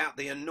us, without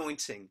the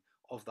anointing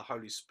of the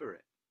Holy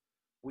Spirit.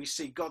 We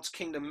see God's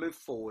kingdom move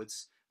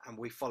forwards and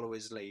we follow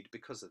his lead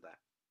because of that.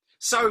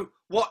 So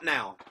what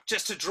now?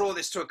 Just to draw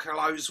this to a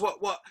close,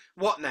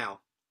 what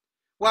now?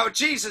 Well,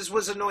 Jesus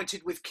was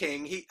anointed with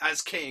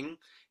as king.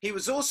 He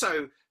was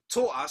also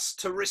taught us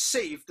to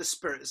receive the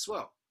Spirit as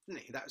well,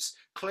 didn't he? That was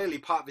clearly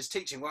part of his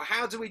teaching. Well,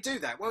 how do we do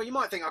that? Well, you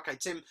might think, okay,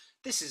 Tim,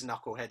 this is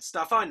knucklehead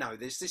stuff. I know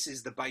this. This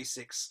is the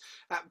basics.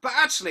 But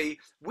actually,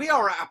 we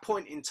are at a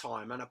point in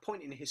time and a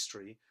point in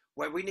history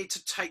where we need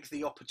to take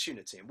the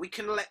opportunity, and we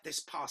can let this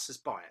pass us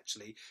by,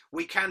 actually.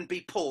 We can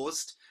be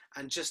paused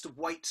and just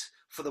wait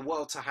for the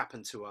world to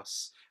happen to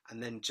us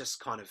and then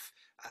just kind of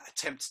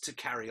attempt to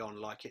carry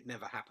on like it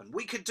never happened.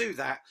 We could do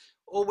that,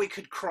 or we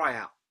could cry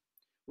out.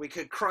 We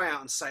could cry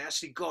out and say,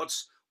 actually, God,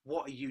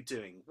 what are you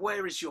doing?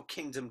 Where is your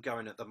kingdom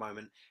going at the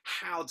moment?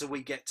 How do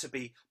we get to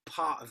be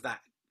part of that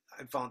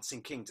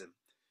advancing kingdom?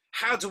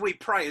 How do we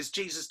pray as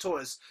Jesus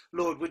taught us,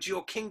 Lord, would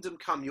your kingdom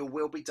come, your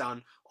will be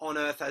done on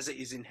earth as it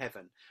is in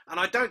heaven? And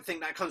I don't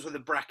think that comes with a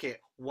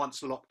bracket once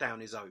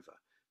lockdown is over.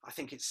 I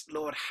think it's,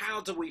 Lord, how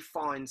do we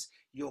find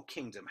your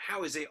kingdom?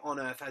 How is it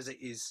on earth as it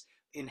is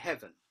in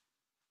heaven?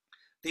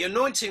 The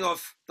anointing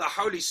of the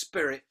Holy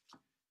Spirit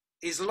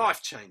is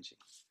life-changing.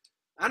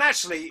 And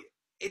actually,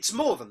 it's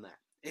more than that.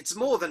 It's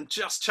more than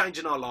just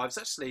changing our lives.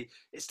 Actually,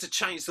 it's to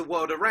change the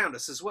world around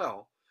us as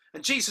well.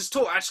 And Jesus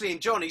taught actually in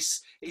John,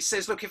 he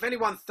says, look, if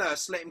anyone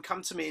thirsts, let him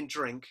come to me and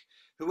drink.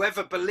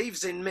 Whoever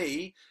believes in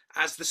me,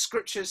 as the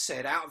scriptures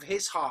said, out of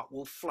his heart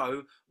will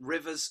flow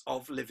rivers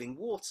of living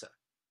water.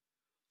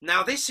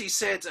 Now this he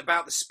said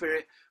about the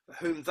Spirit,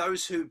 whom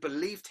those who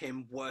believed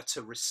him were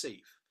to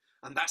receive.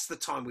 And that's the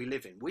time we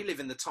live in. We live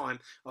in the time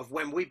of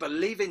when we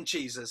believe in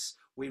Jesus,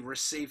 we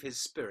receive his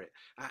Spirit.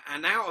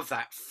 And out of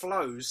that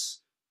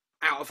flows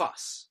out of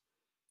us.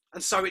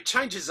 And so it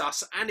changes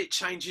us and it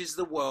changes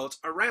the world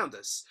around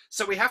us.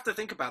 So we have to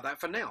think about that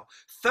for now.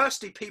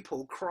 Thirsty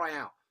people cry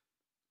out,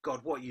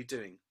 God, what are you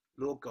doing?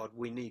 Lord God,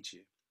 we need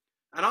you.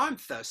 And I'm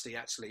thirsty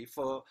actually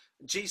for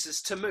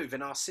Jesus to move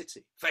in our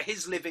city, for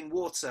his living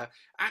water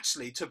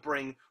actually to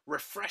bring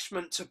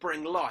refreshment, to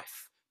bring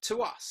life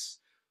to us.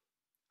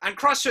 And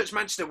Christchurch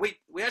Manchester, we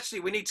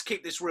need to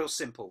keep this real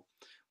simple.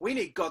 We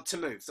need God to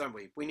move, don't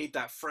we? We need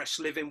that fresh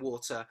living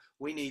water.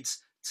 We need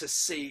to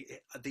see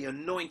the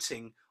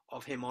anointing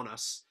of him on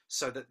us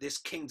so that this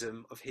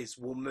kingdom of his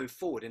will move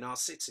forward in our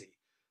city.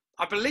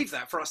 I believe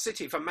that for our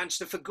city, for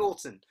Manchester, for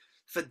Gorton,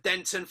 for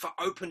Denton, for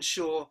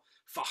Openshaw,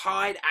 for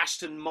Hyde,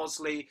 Ashton,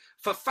 Mosley,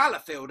 for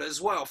Fallowfield as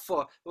well,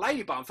 for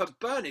Ladybarn, for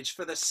Burnage,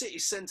 for the city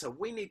centre.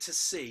 We need to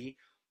see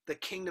the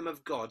kingdom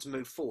of God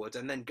move forward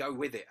and then go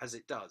with it as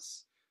it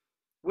does.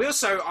 We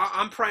also,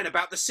 I'm praying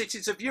about the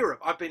cities of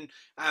Europe. I've been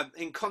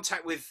in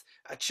contact with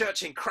a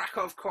church in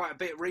Krakow quite a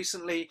bit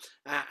recently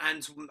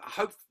and I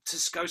hope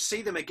to go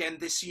see them again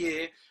this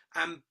year.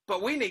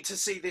 But we need to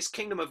see this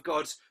kingdom of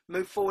God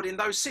move forward in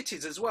those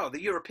cities as well,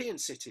 the European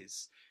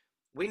cities.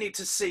 We need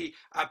to see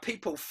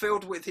people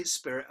filled with his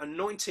Spirit,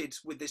 anointed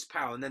with this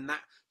power, and then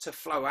that to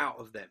flow out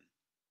of them.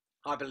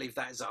 I believe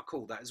that is our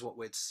call. That is what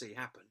we're to see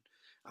happen.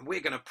 And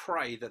we're going to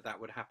pray that that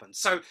would happen.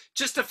 So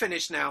just to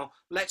finish now,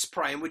 let's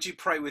pray. And would you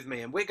pray with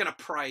me? And we're going to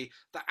pray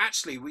that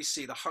actually we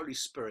see the Holy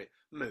Spirit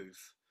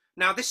move.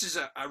 Now, this is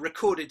a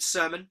recorded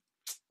sermon.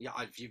 Yeah,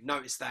 if you've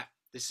noticed that,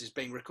 this is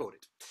being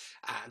recorded.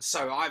 And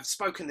so I've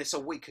spoken this a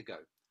week ago.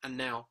 And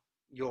now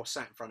you're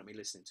sat in front of me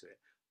listening to it.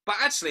 But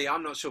actually,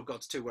 I'm not sure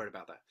God's too worried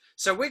about that.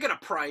 So we're going to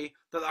pray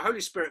that the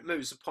Holy Spirit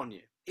moves upon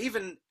you.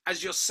 Even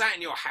as you're sat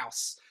in your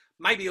house,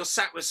 maybe you're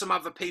sat with some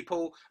other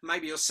people,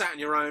 maybe you're sat on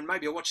your own,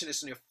 maybe you're watching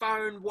this on your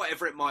phone,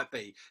 whatever it might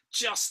be.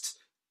 Just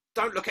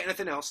don't look at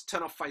anything else.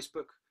 Turn off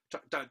Facebook.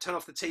 Don't turn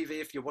off the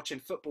TV if you're watching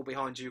football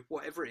behind you,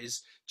 whatever it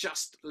is.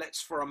 Just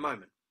let's for a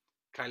moment.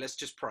 Okay, let's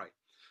just pray.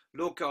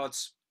 Lord God,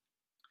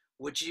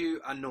 would you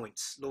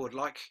anoint, Lord,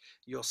 like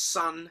your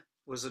Son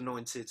was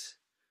anointed,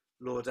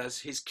 Lord, as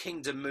his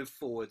kingdom moves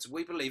forwards.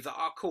 We believe that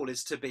our call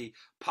is to be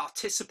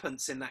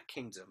participants in that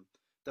kingdom,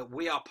 that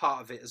we are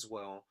part of it as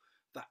well,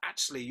 that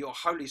actually your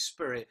Holy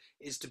Spirit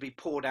is to be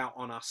poured out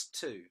on us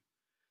too.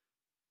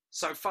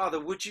 So, Father,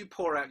 would you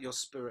pour out your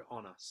Spirit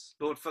on us?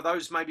 Lord, for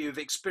those maybe who've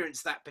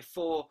experienced that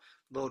before,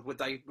 Lord, would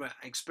they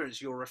experience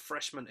your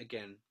refreshment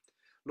again?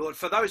 Lord,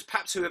 for those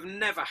perhaps who have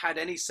never had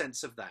any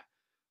sense of that,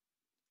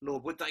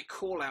 Lord, would they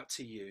call out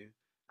to you?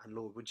 And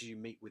Lord, would you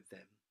meet with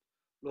them?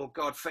 Lord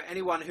God, for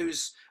anyone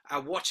who's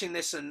watching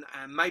this and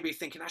maybe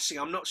thinking, actually,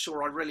 I'm not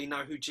sure I really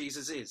know who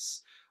Jesus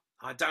is.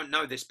 I don't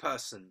know this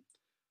person.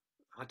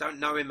 I don't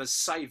know him as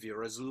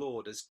Saviour, as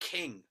Lord, as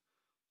King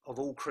of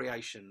all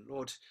creation.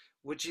 Lord,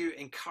 would you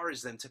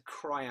encourage them to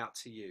cry out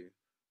to you?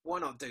 Why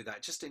not do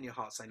that? Just in your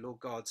heart saying, Lord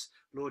God,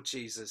 Lord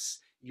Jesus,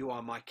 you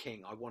are my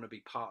King. I want to be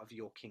part of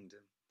your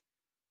kingdom.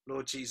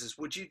 Lord Jesus,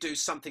 would you do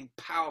something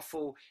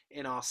powerful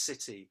in our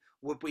city?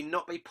 Would we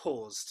not be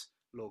paused,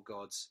 Lord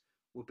God?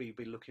 Would we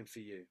be looking for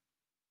you?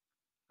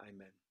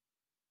 Amen.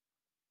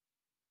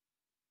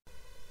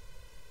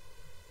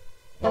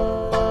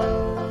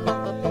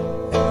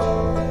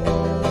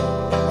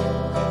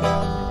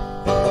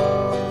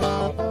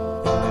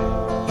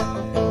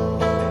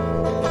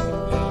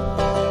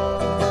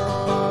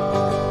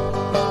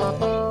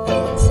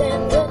 In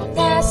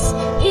tenderness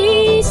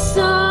he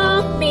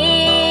saw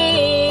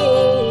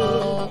me,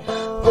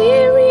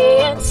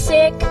 weary and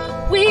sick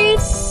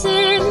with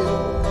sin,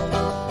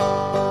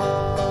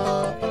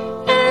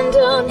 and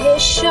on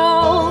his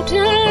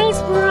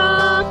shoulders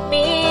brought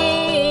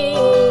me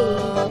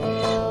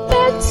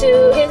back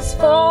to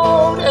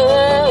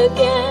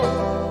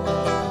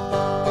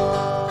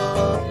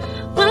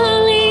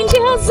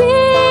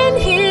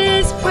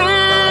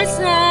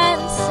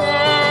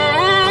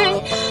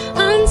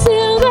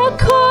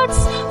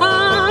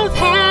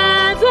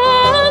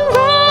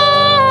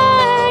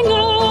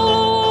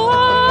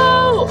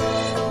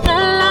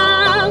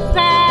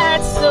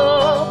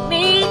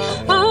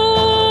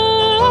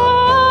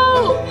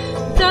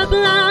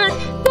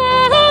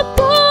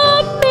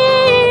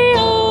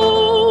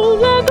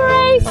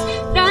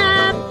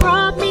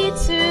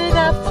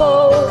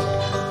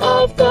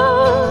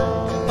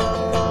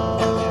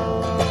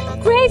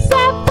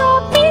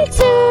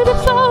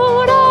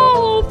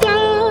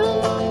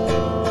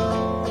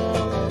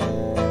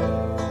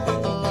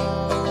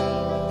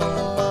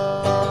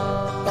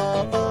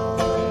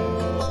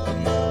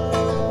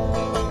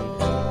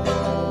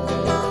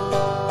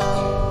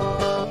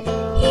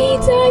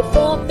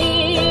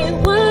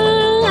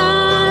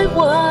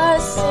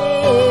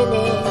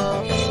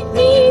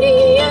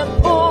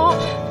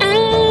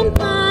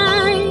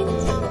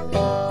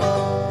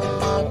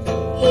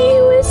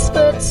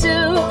whisper to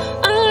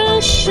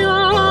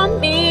assure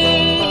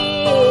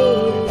me,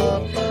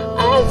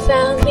 I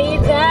found thee,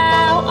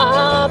 thou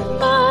art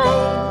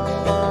mine.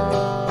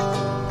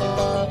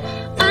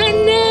 I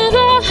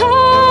never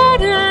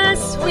heard a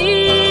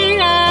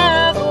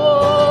sweeter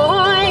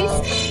voice.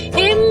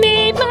 It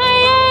made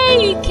my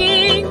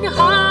aching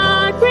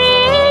heart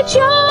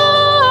rejoice.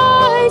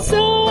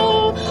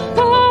 Oh,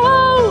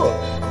 oh,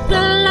 the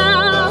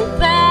love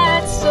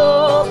that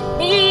sought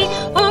me.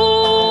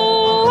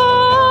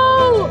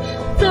 Oh,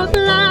 the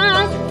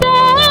blood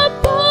that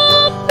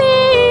bought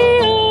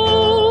me.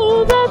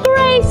 Oh, the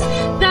grace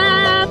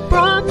that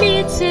brought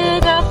me to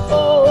the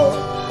fold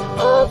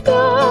of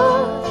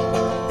God.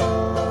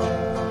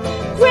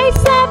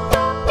 Grace that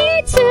brought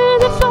me to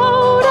the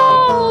fold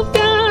of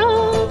God.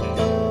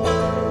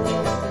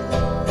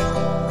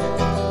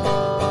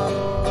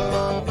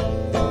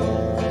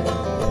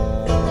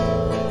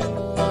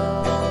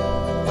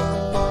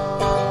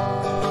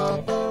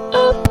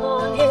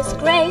 Upon His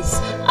grace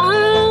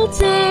I'll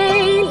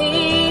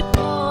daily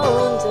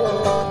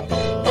ponder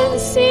and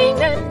sing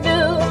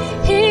anew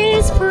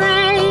His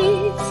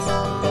praise,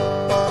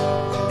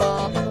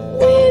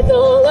 with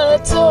all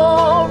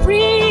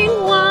adoring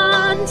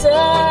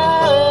wonder.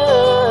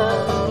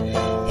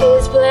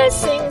 His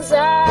blessings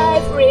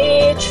I've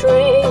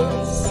retraced.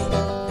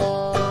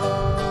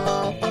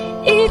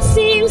 It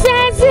seems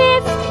as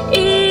if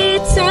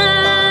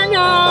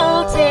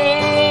eternal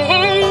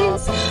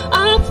days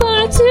are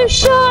far too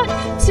short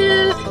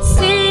to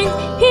sing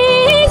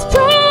His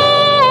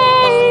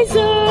praise.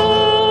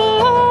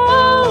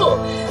 Oh,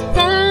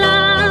 the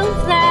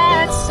love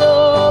that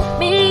sought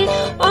me.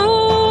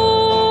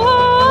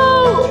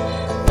 Oh,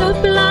 the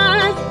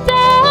blood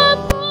that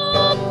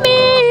bought me.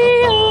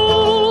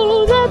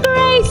 Oh, the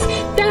grace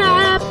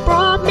that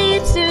brought me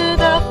to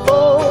the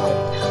fold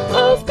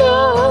of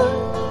God.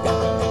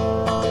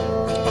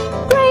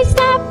 Grace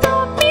that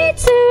brought me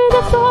to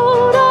the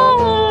fold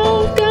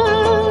of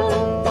God.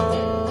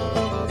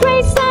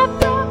 Grace that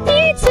brought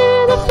me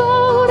to the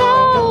fold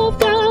of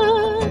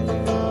God.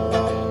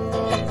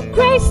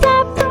 Grace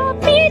that brought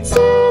me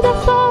to the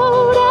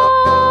fold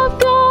of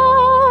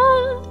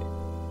God.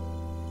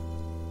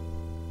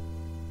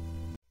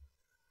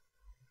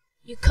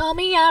 You call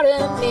me out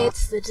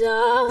amidst the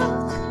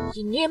dark.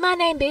 You knew my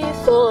name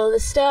before the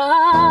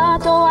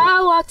start. Though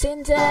I walked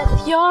in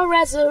death, your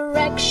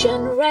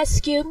resurrection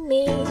rescued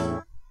me.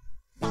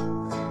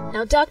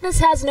 Now darkness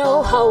has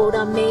no hold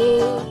on me.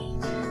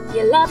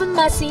 Your love and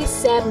mercy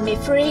set me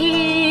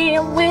free.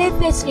 And with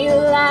this new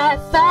life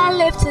I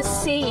live to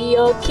see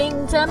your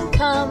kingdom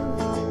come.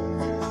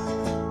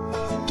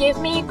 Give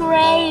me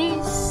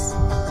grace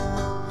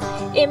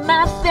in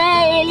my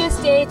failures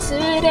day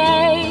to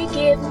day.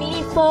 Give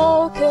me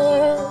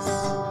focus.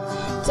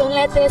 Don't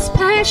let this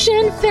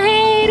passion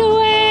fade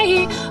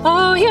away.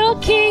 Oh, your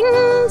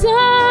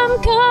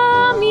kingdom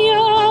come,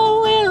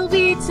 your will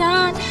be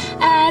done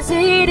as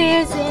it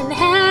is in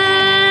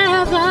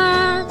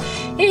heaven.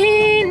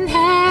 In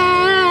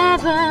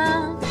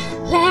heaven,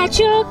 let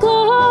your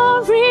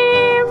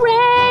glory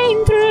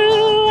reign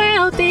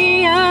throughout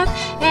the earth.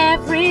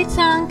 Every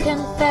tongue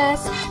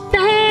confess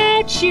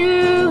that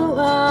you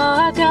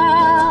are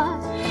God.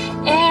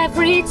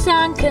 Every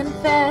tongue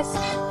confess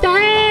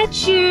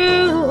that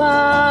you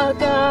are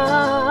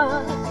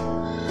God.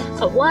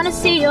 I want to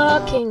see your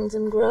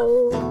kingdom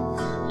grow,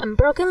 and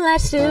broken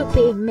lives to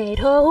be made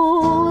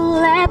whole.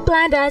 Let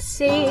blind eyes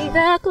see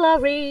the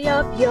glory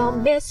of your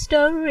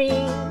mystery.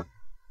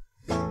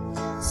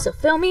 So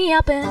fill me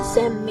up and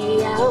send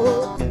me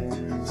out.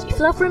 So you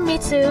flow from me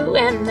to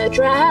end the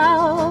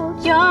drought.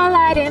 Your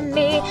light in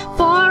me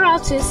for all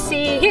to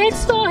see.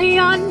 It's for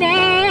your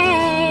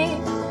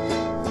name.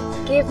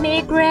 Give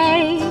me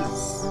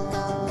grace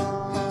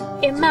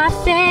in my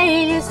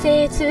failures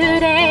day to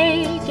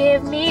day.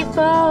 Give me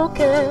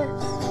focus.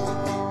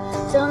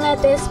 Don't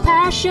let this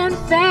passion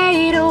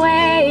fade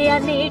away. I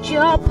need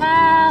your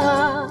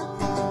power.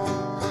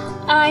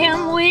 I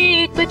am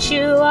weak, but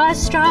you are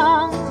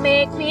strong.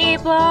 Make me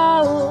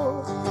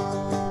bold.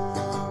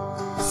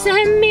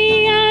 Send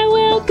me, I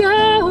will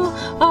go.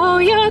 Oh,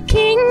 your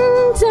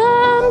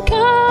kingdom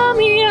come.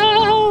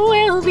 Your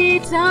will be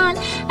done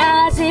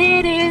as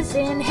it is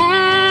in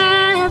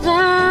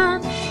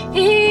heaven.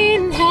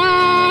 In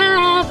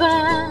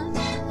heaven,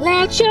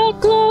 let your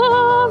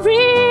glory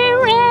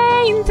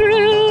reign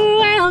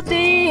throughout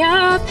the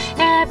earth.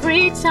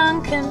 Every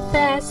tongue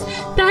confess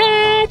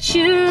that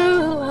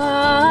you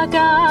are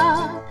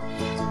God.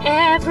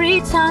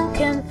 Every tongue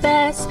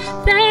confess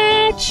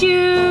that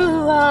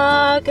you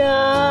are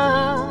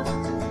God.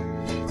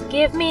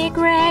 Give me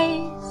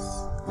grace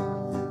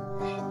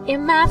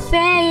in my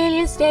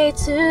failures day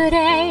to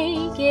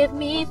day. Give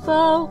me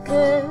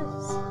focus.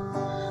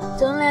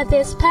 Don't let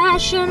this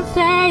passion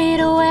fade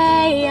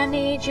away. I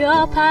need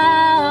your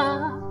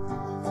power.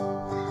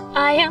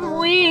 I am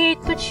weak,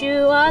 but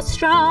you are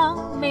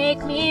strong.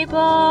 Make me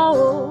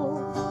bold.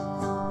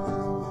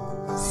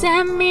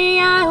 Send me,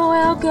 I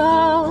will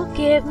go.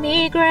 Give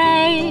me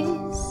grace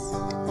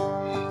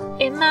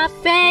In my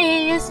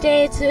failures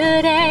day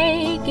to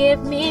day,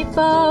 give me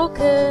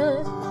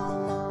focus.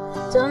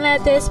 Don't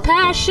let this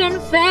passion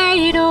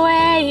fade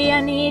away. I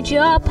need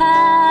your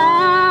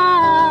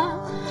power.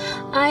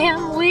 I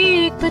am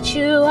weak, but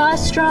you are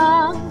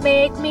strong.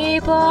 Make me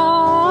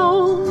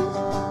bold.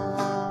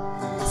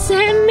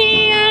 Send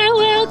me, I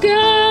will go.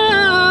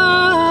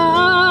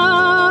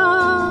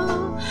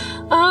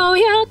 Oh,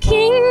 your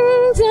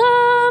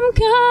kingdom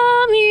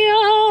come,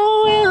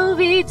 your will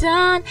be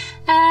done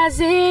as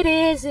it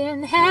is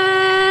in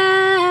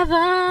heaven.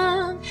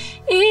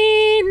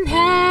 In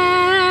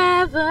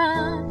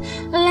heaven,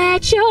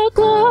 let your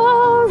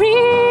glory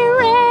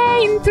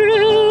reign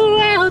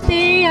throughout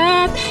the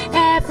earth.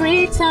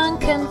 Every tongue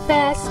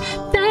confess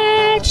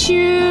that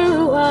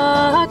you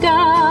are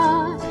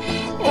God.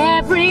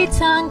 Every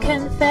tongue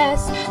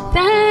confess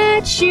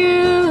that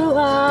you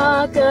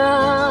are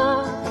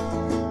God.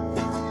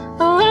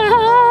 Oh, oh,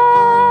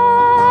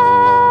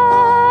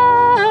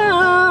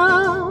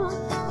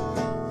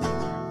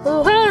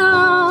 oh, oh,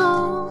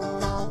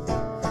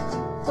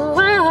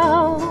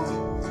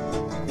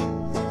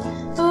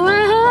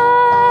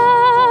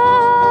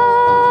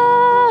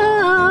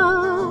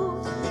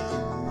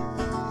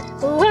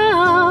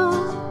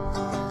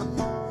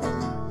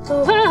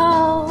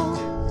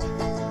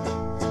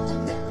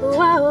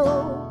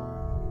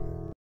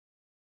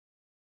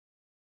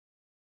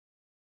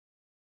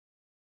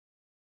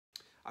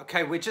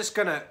 Okay, we're just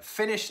going to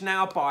finish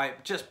now by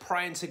just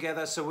praying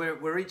together. So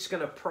we're each going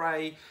to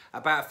pray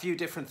about a few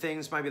different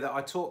things, maybe that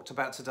I talked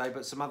about today,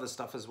 but some other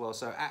stuff as well.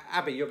 So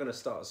Abby, you're going to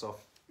start us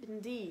off.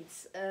 Indeed.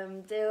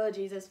 Dear Lord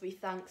Jesus, we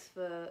thank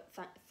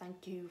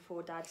you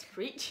for Dad's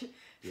preach.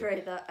 Pray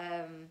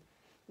that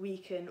we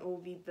can all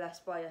be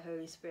blessed by your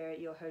Holy Spirit.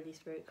 Your Holy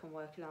Spirit can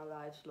work in our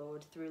lives,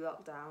 Lord, through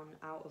lockdown,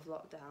 out of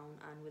lockdown,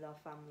 and with our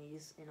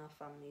families, in our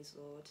families,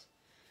 Lord.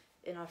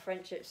 In our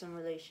friendships and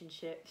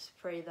relationships,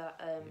 pray that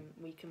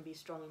we can be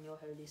strong in your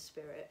Holy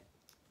Spirit,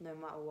 no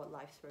matter what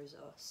life throws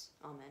at us.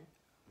 Amen.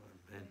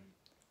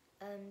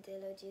 Amen. Dear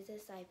Lord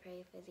Jesus, I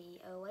pray for the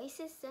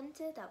Oasis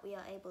Centre, that we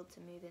are able to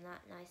move in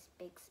that nice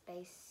big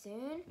space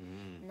soon,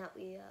 and that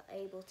we are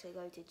able to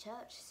go to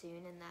church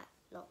soon, and that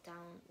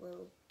lockdown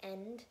will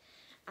end.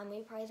 And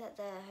we pray that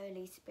the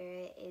Holy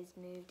Spirit is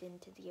moved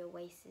into the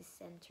Oasis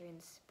Centre and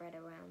spread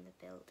around the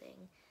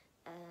building.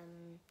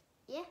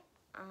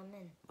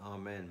 Amen.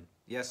 Amen.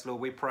 Yes,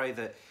 Lord, we pray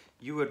that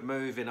you would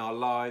move in our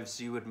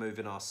lives, you would move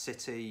in our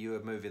city, you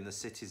would move in the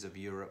cities of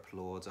Europe,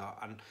 Lord.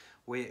 And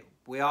we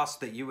ask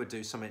that you would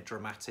do something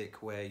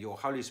dramatic where your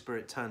Holy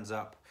Spirit turns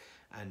up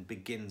and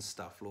begins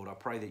stuff, Lord. I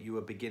pray that you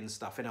would begin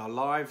stuff in our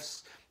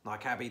lives,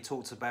 like Abby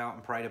talked about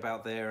and prayed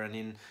about there, and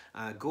in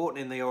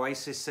Gorton in the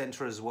Oasis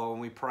Centre as well.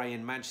 And we pray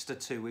in Manchester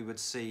too, we would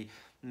see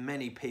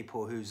many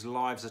people whose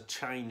lives are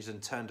changed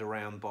and turned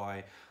around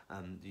by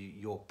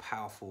your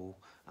powerful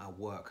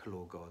work,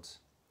 Lord God.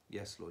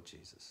 Yes, Lord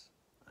Jesus.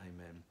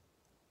 Amen.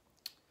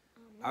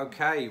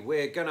 Okay,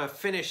 we're going to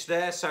finish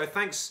there. So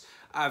thanks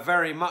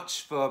very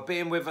much for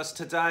being with us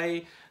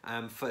today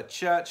for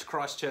Church,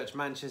 Christ Church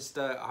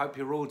Manchester. I hope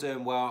you're all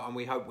doing well, and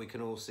we hope we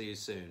can all see you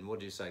soon. What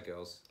do you say,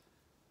 girls?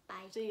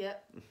 Bye. See ya.